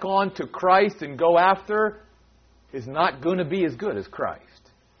back on to Christ and go after is not going to be as good as Christ.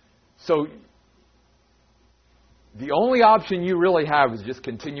 So the only option you really have is just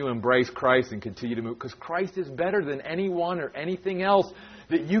continue to embrace Christ and continue to move. Because Christ is better than anyone or anything else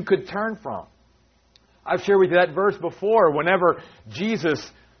that you could turn from. I've shared with you that verse before. Whenever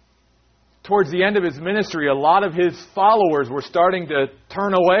Jesus, towards the end of His ministry, a lot of His followers were starting to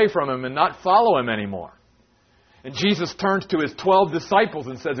turn away from Him and not follow Him anymore. And Jesus turns to His 12 disciples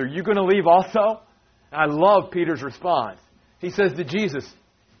and says, are you going to leave also? And I love Peter's response. He says to Jesus,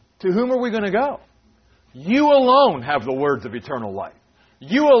 to whom are we going to go? You alone have the words of eternal life.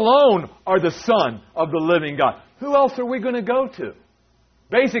 You alone are the Son of the living God. Who else are we going to go to?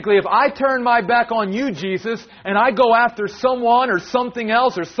 Basically, if I turn my back on you, Jesus, and I go after someone or something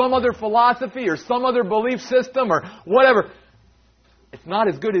else or some other philosophy or some other belief system or whatever, it's not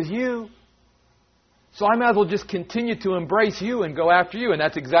as good as you. So I might as well just continue to embrace you and go after you. And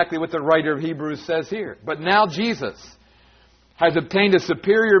that's exactly what the writer of Hebrews says here. But now Jesus has obtained a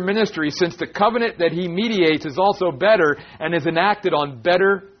superior ministry, since the covenant that He mediates is also better and is enacted on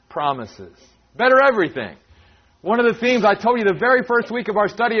better promises. Better everything. One of the themes I told you the very first week of our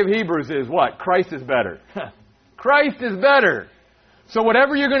study of Hebrews is what? Christ is better. Christ is better. So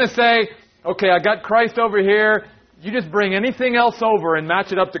whatever you're going to say, okay, I got Christ over here, you just bring anything else over and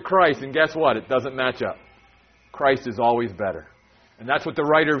match it up to Christ, and guess what? It doesn't match up. Christ is always better. And that's what the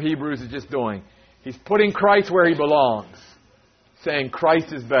writer of Hebrews is just doing. He's putting Christ where He belongs. Saying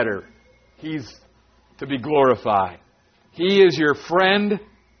Christ is better. He's to be glorified. He is your friend.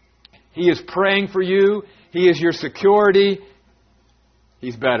 He is praying for you. He is your security.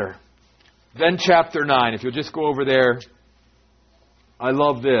 He's better. Then chapter 9. If you'll just go over there. I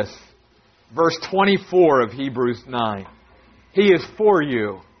love this. Verse 24 of Hebrews 9. He is for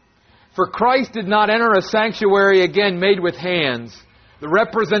you. For Christ did not enter a sanctuary again made with hands, the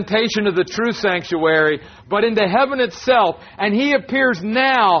representation of the true sanctuary, but into heaven itself. And He appears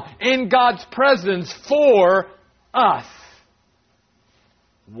now in God's presence for us.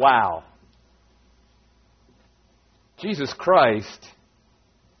 Wow. Jesus Christ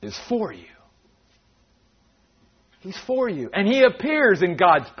is for you. He's for you. And He appears in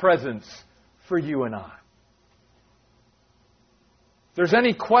God's presence for you and I. If there's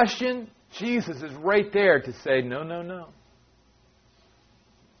any question, Jesus is right there to say, no, no, no.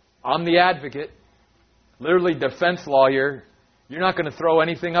 I'm the advocate, literally defense lawyer. You're not going to throw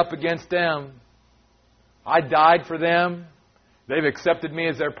anything up against them. I died for them. They've accepted me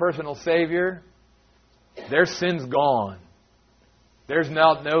as their personal Savior. Their sin's gone. There's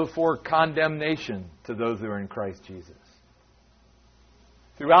now no for condemnation to those who are in Christ Jesus.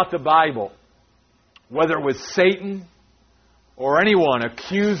 Throughout the Bible, whether it was Satan or anyone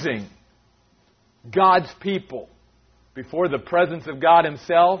accusing God's people before the presence of God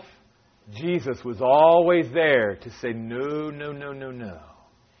Himself, Jesus was always there to say, no, no, no, no, no.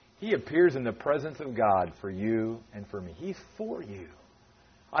 He appears in the presence of God for you and for me. He's for you.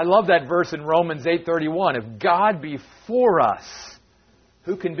 I love that verse in Romans 8:31. If God be for us,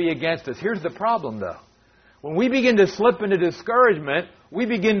 who can be against us? Here's the problem, though. When we begin to slip into discouragement, we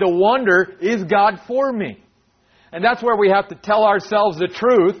begin to wonder, is God for me? And that's where we have to tell ourselves the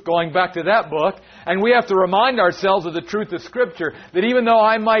truth, going back to that book, and we have to remind ourselves of the truth of Scripture, that even though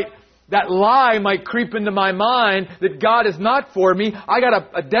I might that lie might creep into my mind that God is not for me, I got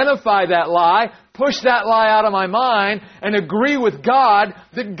to identify that lie, push that lie out of my mind, and agree with God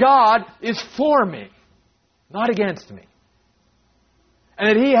that God is for me, not against me. And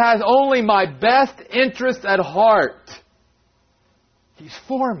that He has only my best interest at heart. He's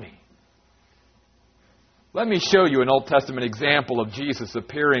for me. Let me show you an Old Testament example of Jesus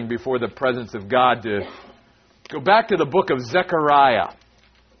appearing before the presence of God. To go back to the book of Zechariah.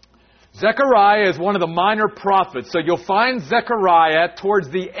 Zechariah is one of the minor prophets, so you'll find Zechariah towards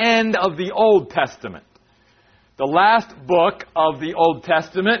the end of the Old Testament. The last book of the Old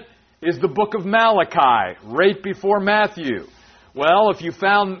Testament is the book of Malachi, right before Matthew. Well, if you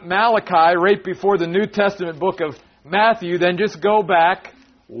found Malachi right before the New Testament book of Matthew, then just go back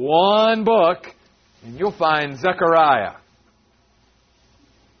one book and you'll find Zechariah.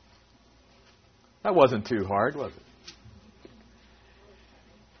 That wasn't too hard, was it?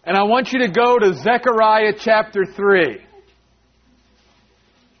 And I want you to go to Zechariah chapter 3.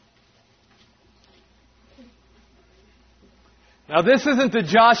 Now this isn't the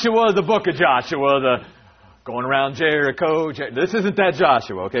Joshua, the book of Joshua, the going around Jericho. This isn't that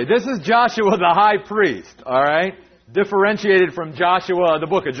Joshua, okay? This is Joshua the high priest, all right? Differentiated from Joshua, the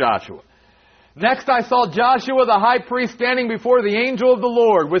book of Joshua. Next I saw Joshua the high priest standing before the angel of the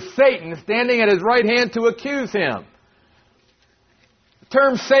Lord, with Satan standing at his right hand to accuse him. The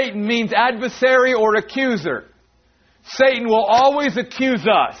term Satan means adversary or accuser. Satan will always accuse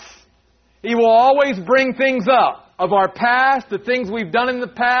us. He will always bring things up of our past, the things we've done in the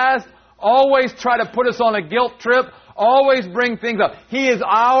past, always try to put us on a guilt trip, always bring things up. He is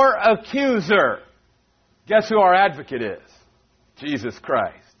our accuser. Guess who our advocate is? Jesus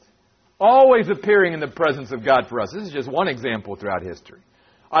Christ. Always appearing in the presence of God for us. This is just one example throughout history.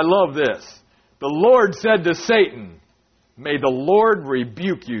 I love this. The Lord said to Satan, "May the Lord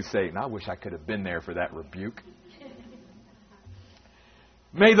rebuke you, Satan." I wish I could have been there for that rebuke.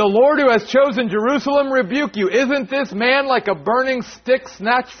 "May the Lord who has chosen Jerusalem rebuke you. Isn't this man like a burning stick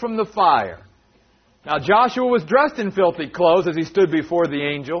snatched from the fire?" Now Joshua was dressed in filthy clothes as he stood before the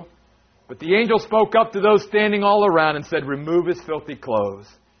angel. But the angel spoke up to those standing all around and said, "Remove his filthy clothes."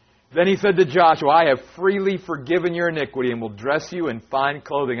 Then he said to Joshua, "I have freely forgiven your iniquity and will dress you in fine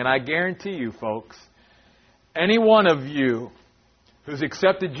clothing." And I guarantee you, folks, any one of you who's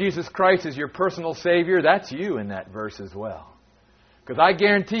accepted Jesus Christ as your personal Savior, that's you in that verse as well. Because I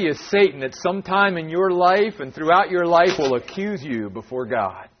guarantee you, Satan at some time in your life and throughout your life will accuse you before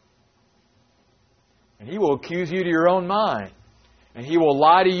God. And he will accuse you to your own mind. And he will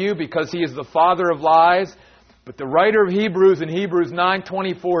lie to you because he is the father of lies. But the writer of Hebrews in Hebrews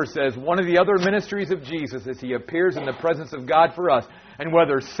 9:24 says, one of the other ministries of Jesus is He appears in the presence of God for us. And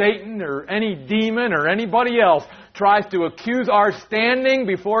whether Satan or any demon or anybody else tries to accuse our standing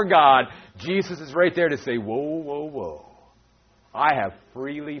before God, Jesus is right there to say, "Whoa, whoa, whoa. I have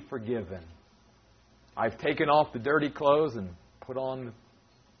freely forgiven. I've taken off the dirty clothes and put on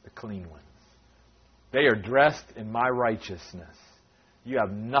the clean ones. They are dressed in my righteousness. You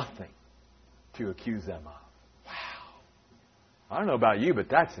have nothing to accuse them of." Wow. I don't know about you, but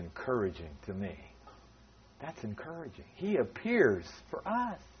that's encouraging to me. That's encouraging. He appears for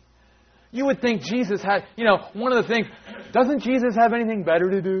us. You would think Jesus had, one of the things, doesn't Jesus have anything better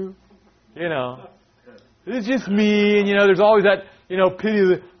to do? It's just me, and there's always that,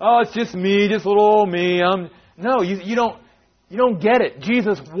 pity. Oh, it's just me, just little old me. No, you don't get it.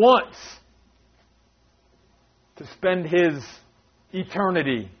 Jesus wants to spend His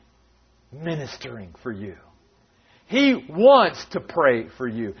eternity ministering for you. He wants to pray for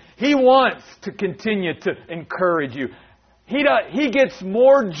you. He wants to continue to encourage you. He gets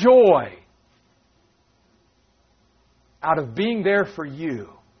more joy out of being there for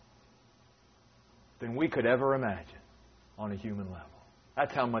you than we could ever imagine on a human level.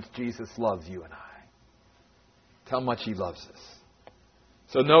 That's how much Jesus loves you and I. That's how much He loves us.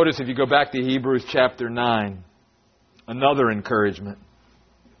 So notice if you go back to Hebrews chapter 9, another encouragement.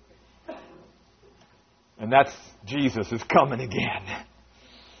 And that's Jesus is coming again.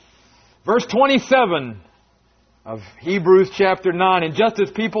 Verse 27 of Hebrews chapter 9. "And just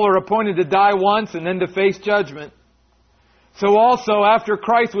as people are appointed to die once and then to face judgment, so also after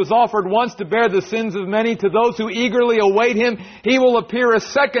Christ was offered once to bear the sins of many, to those who eagerly await Him, He will appear a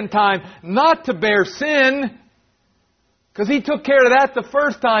second time, not to bear sin, because He took care of that the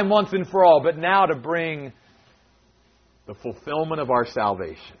first time once and for all, but now to bring the fulfillment of our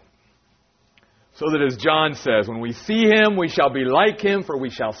salvation. So that as John says, when we see Him, we shall be like Him, for we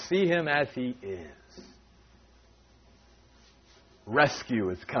shall see Him as He is." Rescue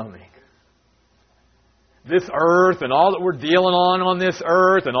is coming. this earth and all that we're dealing on this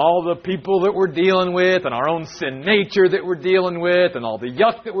earth and all the people that we're dealing with and our own sin nature that we're dealing with and all the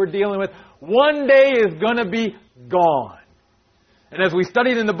yuck that we're dealing with, one day is going to be gone. And as we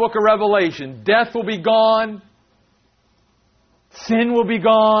studied in the book of Revelation, death will be gone, sin will be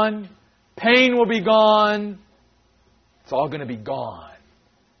gone, pain will be gone. It's all going to be gone.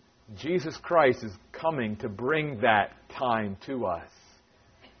 Jesus Christ is coming to bring that time to us.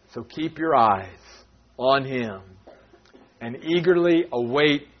 So keep your eyes on Him and eagerly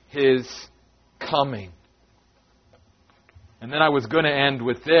await His coming. And then I was going to end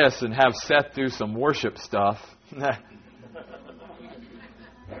with this and have Seth do some worship stuff.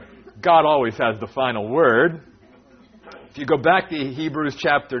 God always has the final word. If you go back to Hebrews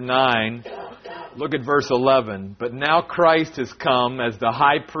chapter 9, look at verse 11. But now Christ has come as the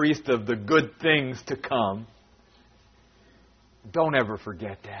high priest of the good things to come. Don't ever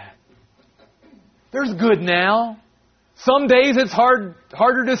forget that. There's good now. Some days it's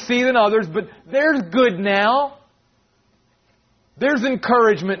harder to see than others, but there's good now. There's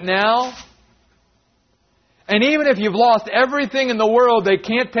encouragement now. And even if you've lost everything in the world, they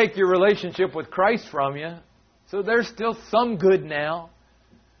can't take your relationship with Christ from you. So there's still some good now.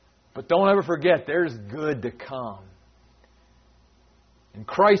 But don't ever forget, there's good to come. And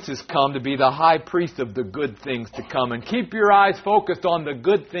Christ has come to be the high priest of the good things to come. And keep your eyes focused on the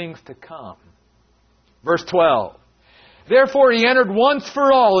good things to come. Verse 12. Therefore He entered once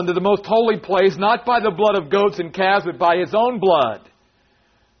for all into the most holy place, not by the blood of goats and calves, but by His own blood.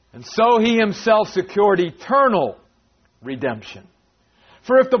 And so He Himself secured eternal redemption.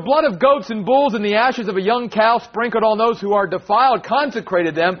 For if the blood of goats and bulls and the ashes of a young cow sprinkled on those who are defiled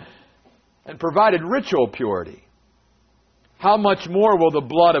consecrated them and provided ritual purity, how much more will the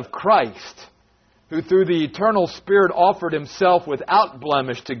blood of Christ, who through the eternal Spirit offered Himself without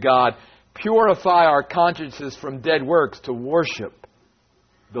blemish to God, purify our consciences from dead works to worship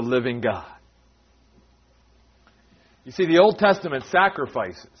the living God? You see, the Old Testament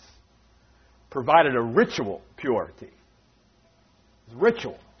sacrifices provided a ritual purity. It was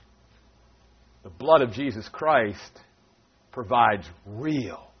ritual. The blood of Jesus Christ provides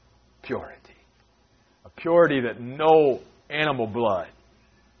real purity. A purity that no animal blood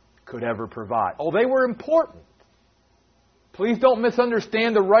could ever provide. Oh, they were important. Please don't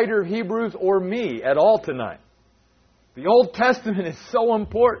misunderstand the writer of Hebrews or me at all tonight. The Old Testament is so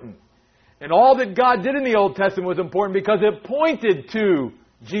important. And all that God did in the Old Testament was important because it pointed to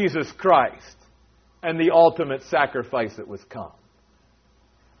Jesus Christ and the ultimate sacrifice that was come.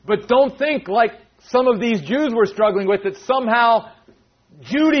 But don't think, like some of these Jews were struggling with, that somehow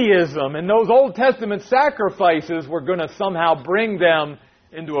Judaism and those Old Testament sacrifices were going to somehow bring them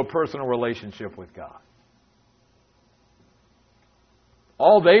into a personal relationship with God.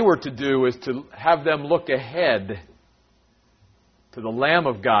 All they were to do is to have them look ahead to the Lamb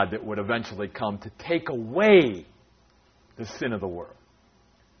of God that would eventually come to take away the sin of the world.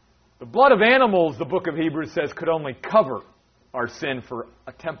 The blood of animals, the book of Hebrews says, could only cover our sin for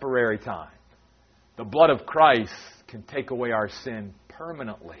a temporary time. The blood of Christ can take away our sin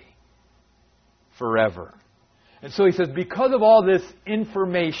permanently, forever. And so he says, because of all this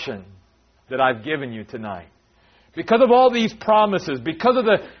information that I've given you tonight, because of all these promises, because of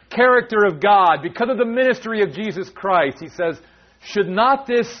the character of God, because of the ministry of Jesus Christ, he says, should not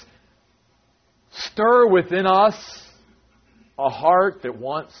this stir within us a heart that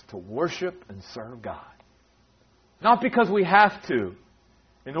wants to worship and serve God? Not because we have to,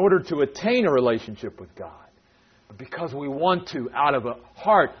 in order to attain a relationship with God, but because we want to, out of a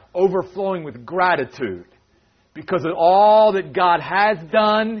heart overflowing with gratitude, because of all that God has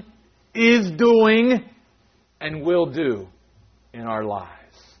done, is doing, and will do in our lives.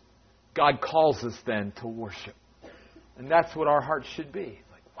 God calls us then to worship. And that's what our hearts should be.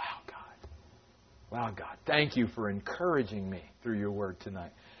 Like, wow, God, thank you for encouraging me through your word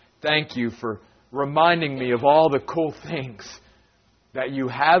tonight. Thank you for reminding me of all the cool things that you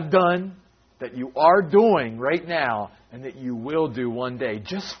have done, that you are doing right now, and that you will do one day,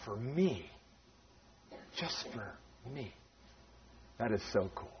 just for me. Just for me. That is so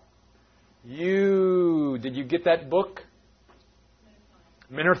cool. Did you get that book?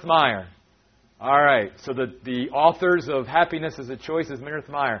 Minirth Meyer. All right. So the authors of Happiness is a Choice is Minirth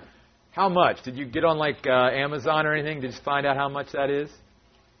Meyer. How much? Did you get on like Amazon or anything to just find out how much that is?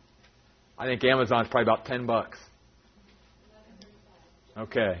 I think Amazon's probably about $10.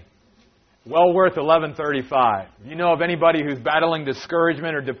 Okay. Well worth $11.35. If you know of anybody who's battling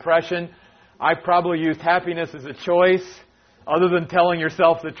discouragement or depression, I probably used Happiness as a Choice, other than telling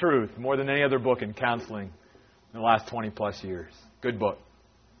yourself the truth, more than any other book in counseling in the last 20 plus years. Good book.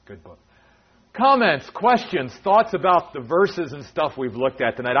 Good book. Comments, questions, thoughts about the verses and stuff we've looked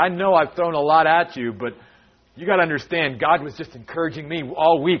at tonight. I know I've thrown a lot at you, but you got to understand, God was just encouraging me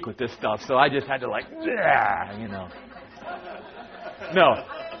all week with this stuff, so I just had to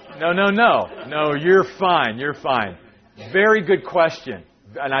No, you're fine. You're fine. Very good question,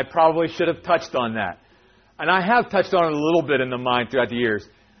 and I probably should have touched on that. And I have touched on it a little bit in the mind throughout the years.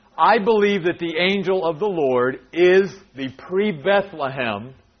 I believe that the angel of the Lord is the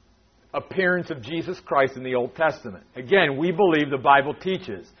pre-Bethlehem appearance of Jesus Christ in the Old Testament. Again, we believe the Bible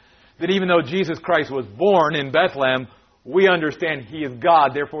teaches that even though Jesus Christ was born in Bethlehem, we understand He is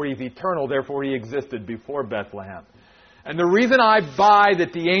God, therefore He's eternal, therefore He existed before Bethlehem. And the reason I buy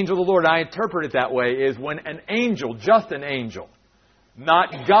that the angel of the Lord, I interpret it that way, is when an angel, just an angel,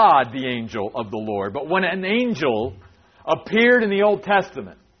 not God the angel of the Lord, but when an angel appeared in the Old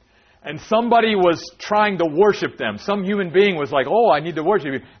Testament and somebody was trying to worship them, some human being was like, oh, I need to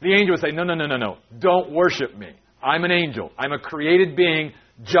worship you. The angel would say, no, don't worship me. I'm an angel. I'm a created being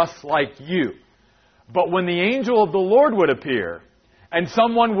just like you. But when the angel of the Lord would appear and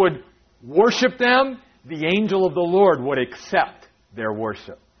someone would worship them, the angel of the Lord would accept their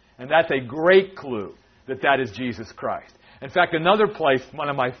worship. And that's a great clue that is Jesus Christ. In fact, another place, one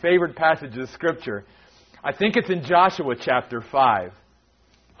of my favorite passages of Scripture, I think it's in Joshua chapter 5,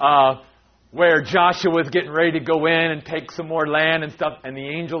 where Joshua is getting ready to go in and take some more land and stuff, and the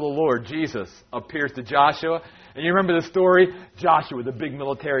angel of the Lord, Jesus, appears to Joshua. And you remember the story? Joshua, the big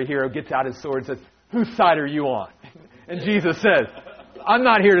military hero, gets out his sword and says, whose side are you on? And Jesus says, I'm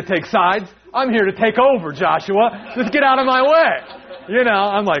not here to take sides. I'm here to take over, Joshua. Just get out of my way.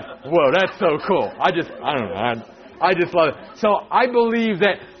 I'm like, whoa, that's so cool. I just love it. So I believe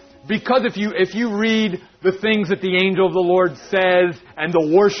that because if you read the things that the angel of the Lord says and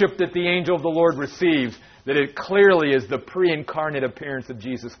the worship that the angel of the Lord receives, that it clearly is the pre-incarnate appearance of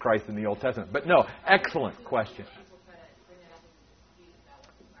Jesus Christ in the Old Testament. But no, excellent question.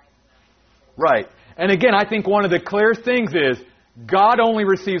 Right. And again, I think one of the clearest things is God only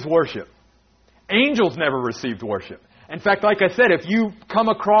receives worship. Angels never received worship. In fact, like I said, if you come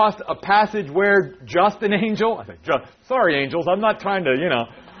across a passage where just an angel, I think, sorry angels, I'm not trying to,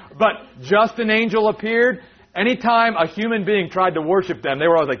 but just an angel appeared, anytime a human being tried to worship them, they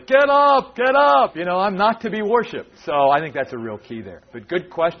were always like, get up, I'm not to be worshipped. So I think that's a real key there. But good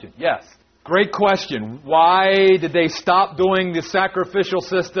question. Yes. Great question. Why did they stop doing the sacrificial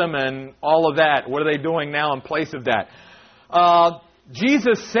system and all of that? What are they doing now in place of that?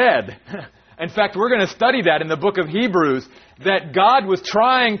 Jesus said, in fact, we're going to study that in the book of Hebrews, that God was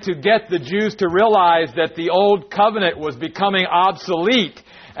trying to get the Jews to realize that the old covenant was becoming obsolete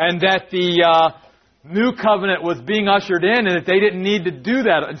and that the new covenant was being ushered in and that they didn't need to do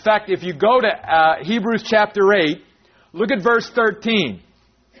that. In fact, if you go to Hebrews chapter 8, look at verse 13.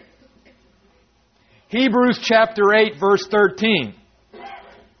 Hebrews chapter 8, verse 13.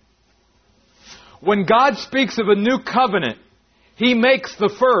 When God speaks of a new covenant, He makes the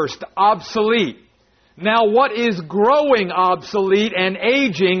first obsolete. Now what is growing obsolete and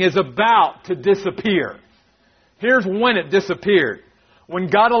aging is about to disappear. Here's when it disappeared. When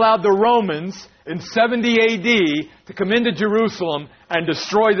God allowed the Romans in 70 AD to come into Jerusalem and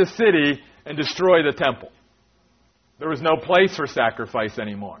destroy the city and destroy the temple. There was no place for sacrifice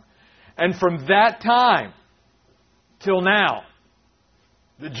anymore. And from that time till now,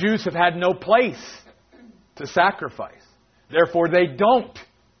 the Jews have had no place to sacrifice. Therefore, they don't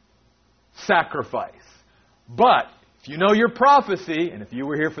sacrifice. But if you know your prophecy, and if you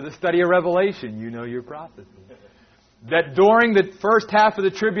were here for the study of Revelation, you know your prophecy, that during the first half of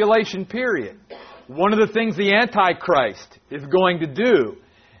the tribulation period, one of the things the Antichrist is going to do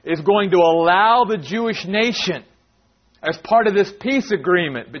is going to allow the Jewish nation, as part of this peace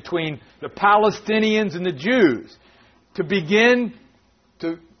agreement between the Palestinians and the Jews, to begin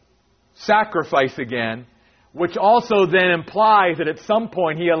to sacrifice again, which also then implies that at some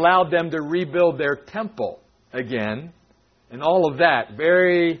point He allowed them to rebuild their temple again. And all of that,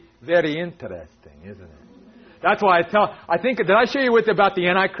 very, very interesting, isn't it? That's why I think, did I share you with about the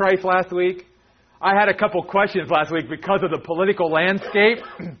Antichrist last week? I had a couple questions last week because of the political landscape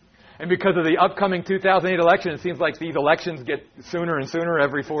and because of the upcoming 2008 election. It seems like these elections get sooner and sooner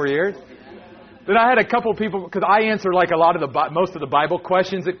every 4 years. Then I had a couple people, because I answer like a lot of most of the Bible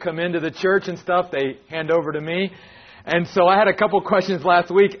questions that come into the church and stuff, they hand over to me. And so I had a couple questions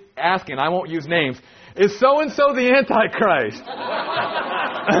last week asking, I won't use names, is so-and-so the Antichrist?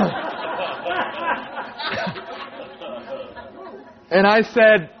 And I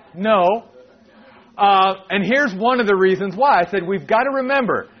said, no. And here's one of the reasons why. I said, we've got to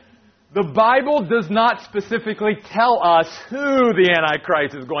remember The Bible does not specifically tell us who the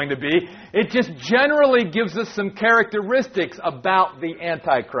Antichrist is going to be. It just generally gives us some characteristics about the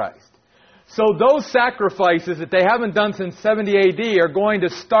Antichrist. So those sacrifices that they haven't done since 70 AD are going to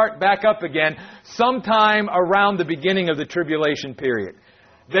start back up again sometime around the beginning of the tribulation period.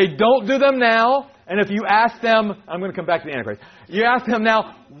 They don't do them now, and if you ask them, I'm going to come back to the Antichrist. You ask them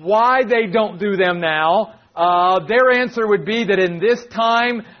now why they don't do them now, their answer would be that in this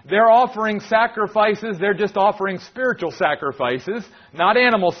time, they're offering sacrifices. They're just offering spiritual sacrifices, not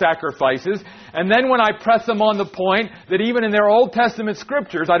animal sacrifices. And then when I press them on the point that even in their Old Testament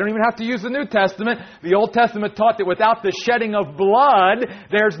scriptures, I don't even have to use the New Testament, the Old Testament taught that without the shedding of blood,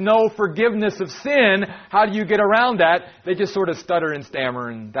 there's no forgiveness of sin. How do you get around that? They just sort of stutter and stammer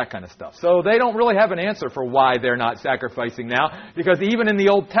and that kind of stuff. So they don't really have an answer for why they're not sacrificing now, because even in the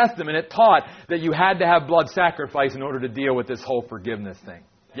Old Testament, it taught that you had to have blood sacrifice in order to deal with this whole forgiveness thing.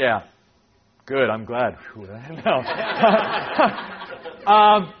 Yeah. Good. I'm glad. No.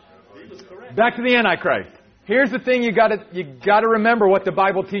 Back to the Antichrist. Here's the thing you got to remember what the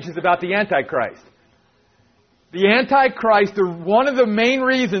Bible teaches about the Antichrist. The Antichrist, one of the main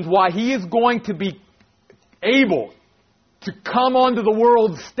reasons why he is going to be able to come onto the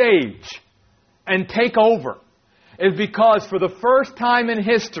world stage and take over is because for the first time in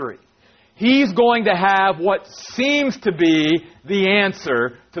history, he's going to have what seems to be the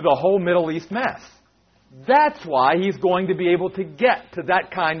answer to the whole Middle East mess. That's why he's going to be able to get to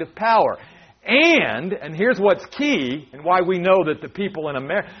that kind of power. And here's what's key, and why we know that the people in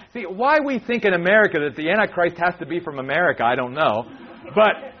America... See, why we think in America that the Antichrist has to be from America, I don't know.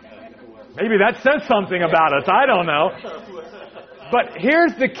 But maybe that says something about us, I don't know. But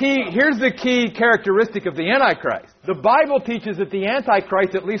here's the key characteristic of the Antichrist. The Bible teaches that the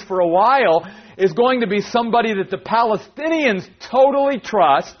Antichrist, at least for a while, is going to be somebody that the Palestinians totally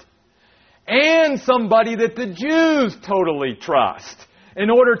trust and somebody that the Jews totally trust in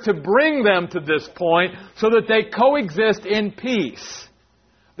order to bring them to this point so that they coexist in peace.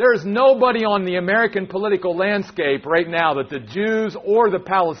 There is nobody on the American political landscape right now that the Jews or the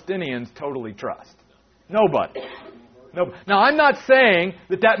Palestinians totally trust. Nobody. No. Now, I'm not saying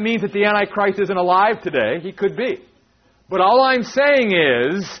that means that the Antichrist isn't alive today. He could be. But all I'm saying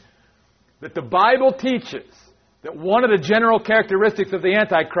is that the Bible teaches that one of the general characteristics of the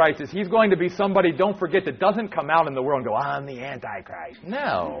Antichrist is he's going to be somebody, don't forget, that doesn't come out in the world and go, I'm the Antichrist.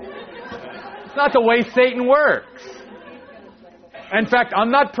 No. It's not the way Satan works. In fact,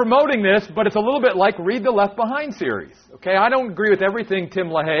 I'm not promoting this, but it's a little bit like read the Left Behind series. Okay, I don't agree with everything Tim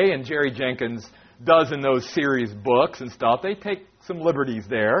LaHaye and Jerry Jenkins does in those series books and stuff. They take some liberties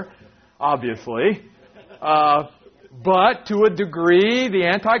there, obviously. But to a degree, the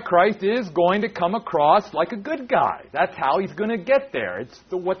Antichrist is going to come across like a good guy. That's how he's going to get there. It's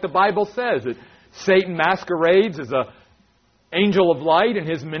what the Bible says. That Satan masquerades as an angel of light and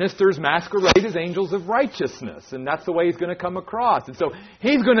his ministers masquerade as angels of righteousness. And that's the way he's going to come across. And so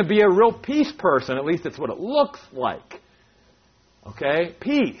he's going to be a real peace person. At least that's what it looks like. Okay?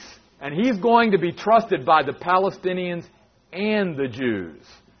 Peace. And he's going to be trusted by the Palestinians and the Jews.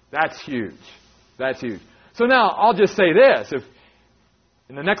 That's huge. That's huge. So now, I'll just say this. If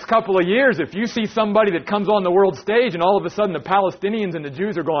in the next couple of years, if you see somebody that comes on the world stage and all of a sudden the Palestinians and the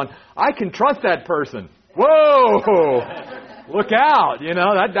Jews are going, I can trust that person. Whoa! Look out. You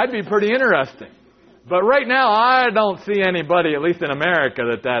know, that'd be pretty interesting. But right now, I don't see anybody, at least in America,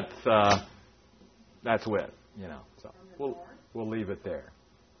 that's with. You know, so we'll leave it there.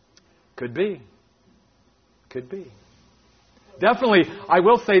 Could be. Could be. Definitely, I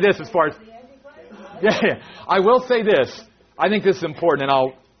will say this as far as... Yeah, I will say this. I think this is important, and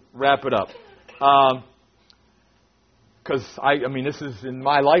I'll wrap it up. Because, I mean, this is in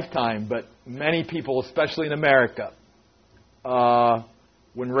my lifetime, but many people, especially in America,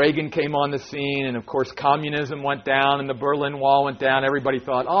 when Reagan came on the scene, and of course communism went down and the Berlin Wall went down, everybody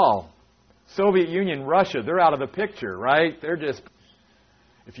thought, oh, Soviet Union, Russia, they're out of the picture, right? They're just...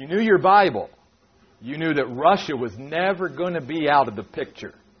 If you knew your Bible, you knew that Russia was never going to be out of the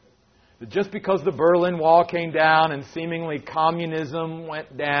picture. That just because the Berlin Wall came down and seemingly communism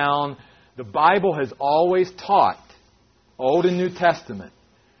went down, the Bible has always taught, Old and New Testament,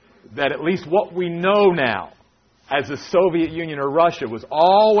 that at least what we know now as the Soviet Union or Russia was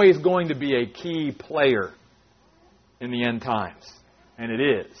always going to be a key player in the end times. And it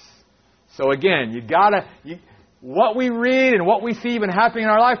is. So again, what we read and what we see even happening in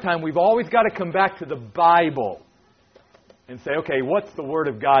our lifetime, we've always got to come back to the Bible and say, okay, what's the Word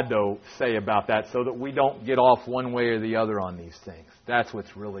of God, though, say about that so that we don't get off one way or the other on these things. That's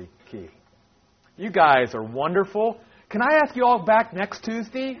what's really key. You guys are wonderful. Can I ask you all back next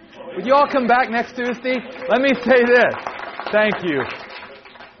Tuesday? Would you all come back next Tuesday? Let me say this. Thank you.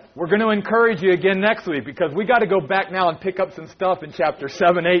 We're going to encourage you again next week because we got to go back now and pick up some stuff in chapter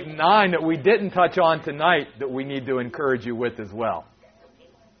 7, 8, and 9 that we didn't touch on tonight that we need to encourage you with as well.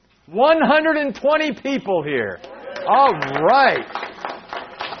 120 people here. All right.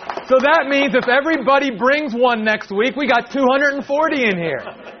 So that means if everybody brings one next week, we got 240 in here.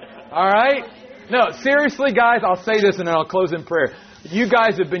 All right? No, seriously, guys, I'll say this and then I'll close in prayer. You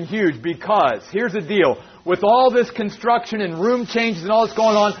guys have been huge because, here's the deal, with all this construction and room changes and all that's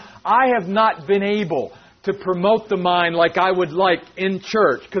going on, I have not been able to promote the mind like I would like in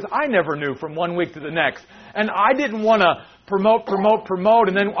church because I never knew from one week to the next. And I didn't want to promote,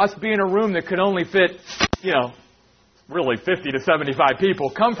 and then us be in a room that could only fit, really 50 to 75 people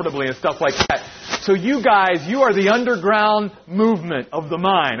comfortably and stuff like that. So you guys, you are the underground movement of the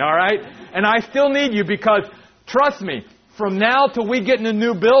mind, all right? And I still need you because, trust me, from now till we get in a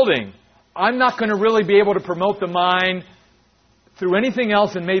new building, I'm not going to really be able to promote the mind through anything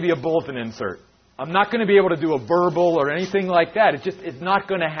else than maybe a bulletin insert. I'm not going to be able to do a verbal or anything like that. It's not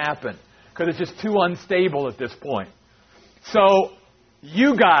going to happen because it's just too unstable at this point. So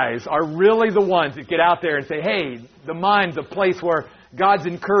you guys are really the ones that get out there and say, hey, the mind's a place where God's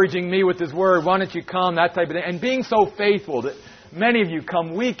encouraging me with His Word. Why don't you come? That type of thing. And being so faithful that many of you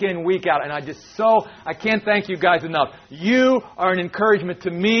come week in, week out. And I can't thank you guys enough. You are an encouragement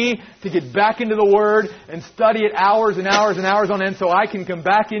to me to get back into the Word and study it hours and hours and hours on end so I can come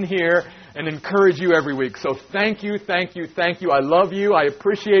back in here and encourage you every week. So thank you, thank you, thank you. I love you. I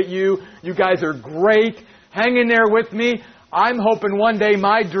appreciate you. You guys are great. Hang in there with me. I'm hoping one day,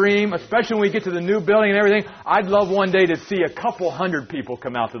 my dream, especially when we get to the new building and everything, I'd love one day to see a couple hundred people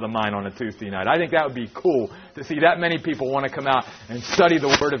come out to the mine on a Tuesday night. I think that would be cool to see that many people want to come out and study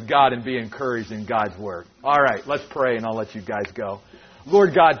the Word of God and be encouraged in God's Word. All right, let's pray and I'll let you guys go.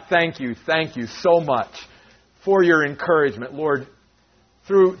 Lord God, thank you so much for your encouragement, Lord,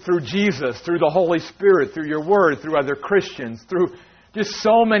 through Jesus, through the Holy Spirit, through your Word, through other Christians, through just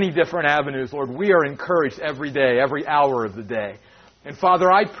so many different avenues, Lord. We are encouraged every day, every hour of the day. And Father,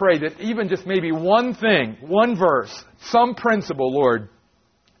 I pray that even just maybe one thing, one verse, some principle, Lord,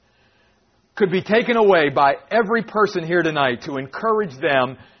 could be taken away by every person here tonight to encourage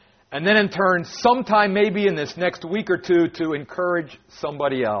them, and then in turn, sometime maybe in this next week or two, to encourage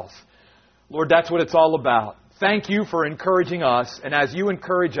somebody else. Lord, that's what it's all about. Thank you for encouraging us, and as you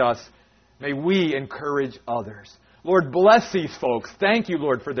encourage us, may we encourage others. Lord, bless these folks. Thank you,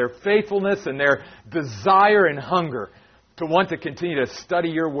 Lord, for their faithfulness and their desire and hunger to want to continue to study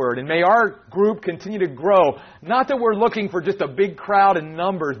your Word. And may our group continue to grow. Not that we're looking for just a big crowd in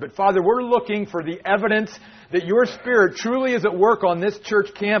numbers, but Father, we're looking for the evidence that your Spirit truly is at work on this church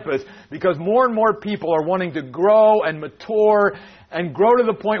campus because more and more people are wanting to grow and mature and grow to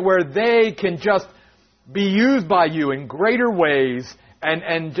the point where they can just be used by you in greater ways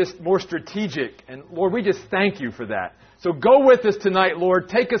and just more strategic. And Lord, we just thank you for that. So go with us tonight, Lord.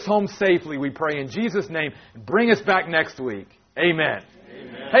 Take us home safely, we pray in Jesus' name. And bring us back next week. Amen.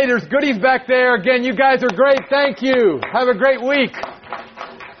 Amen. Hey, there's goodies back there. Again, you guys are great. Thank you. Have a great week.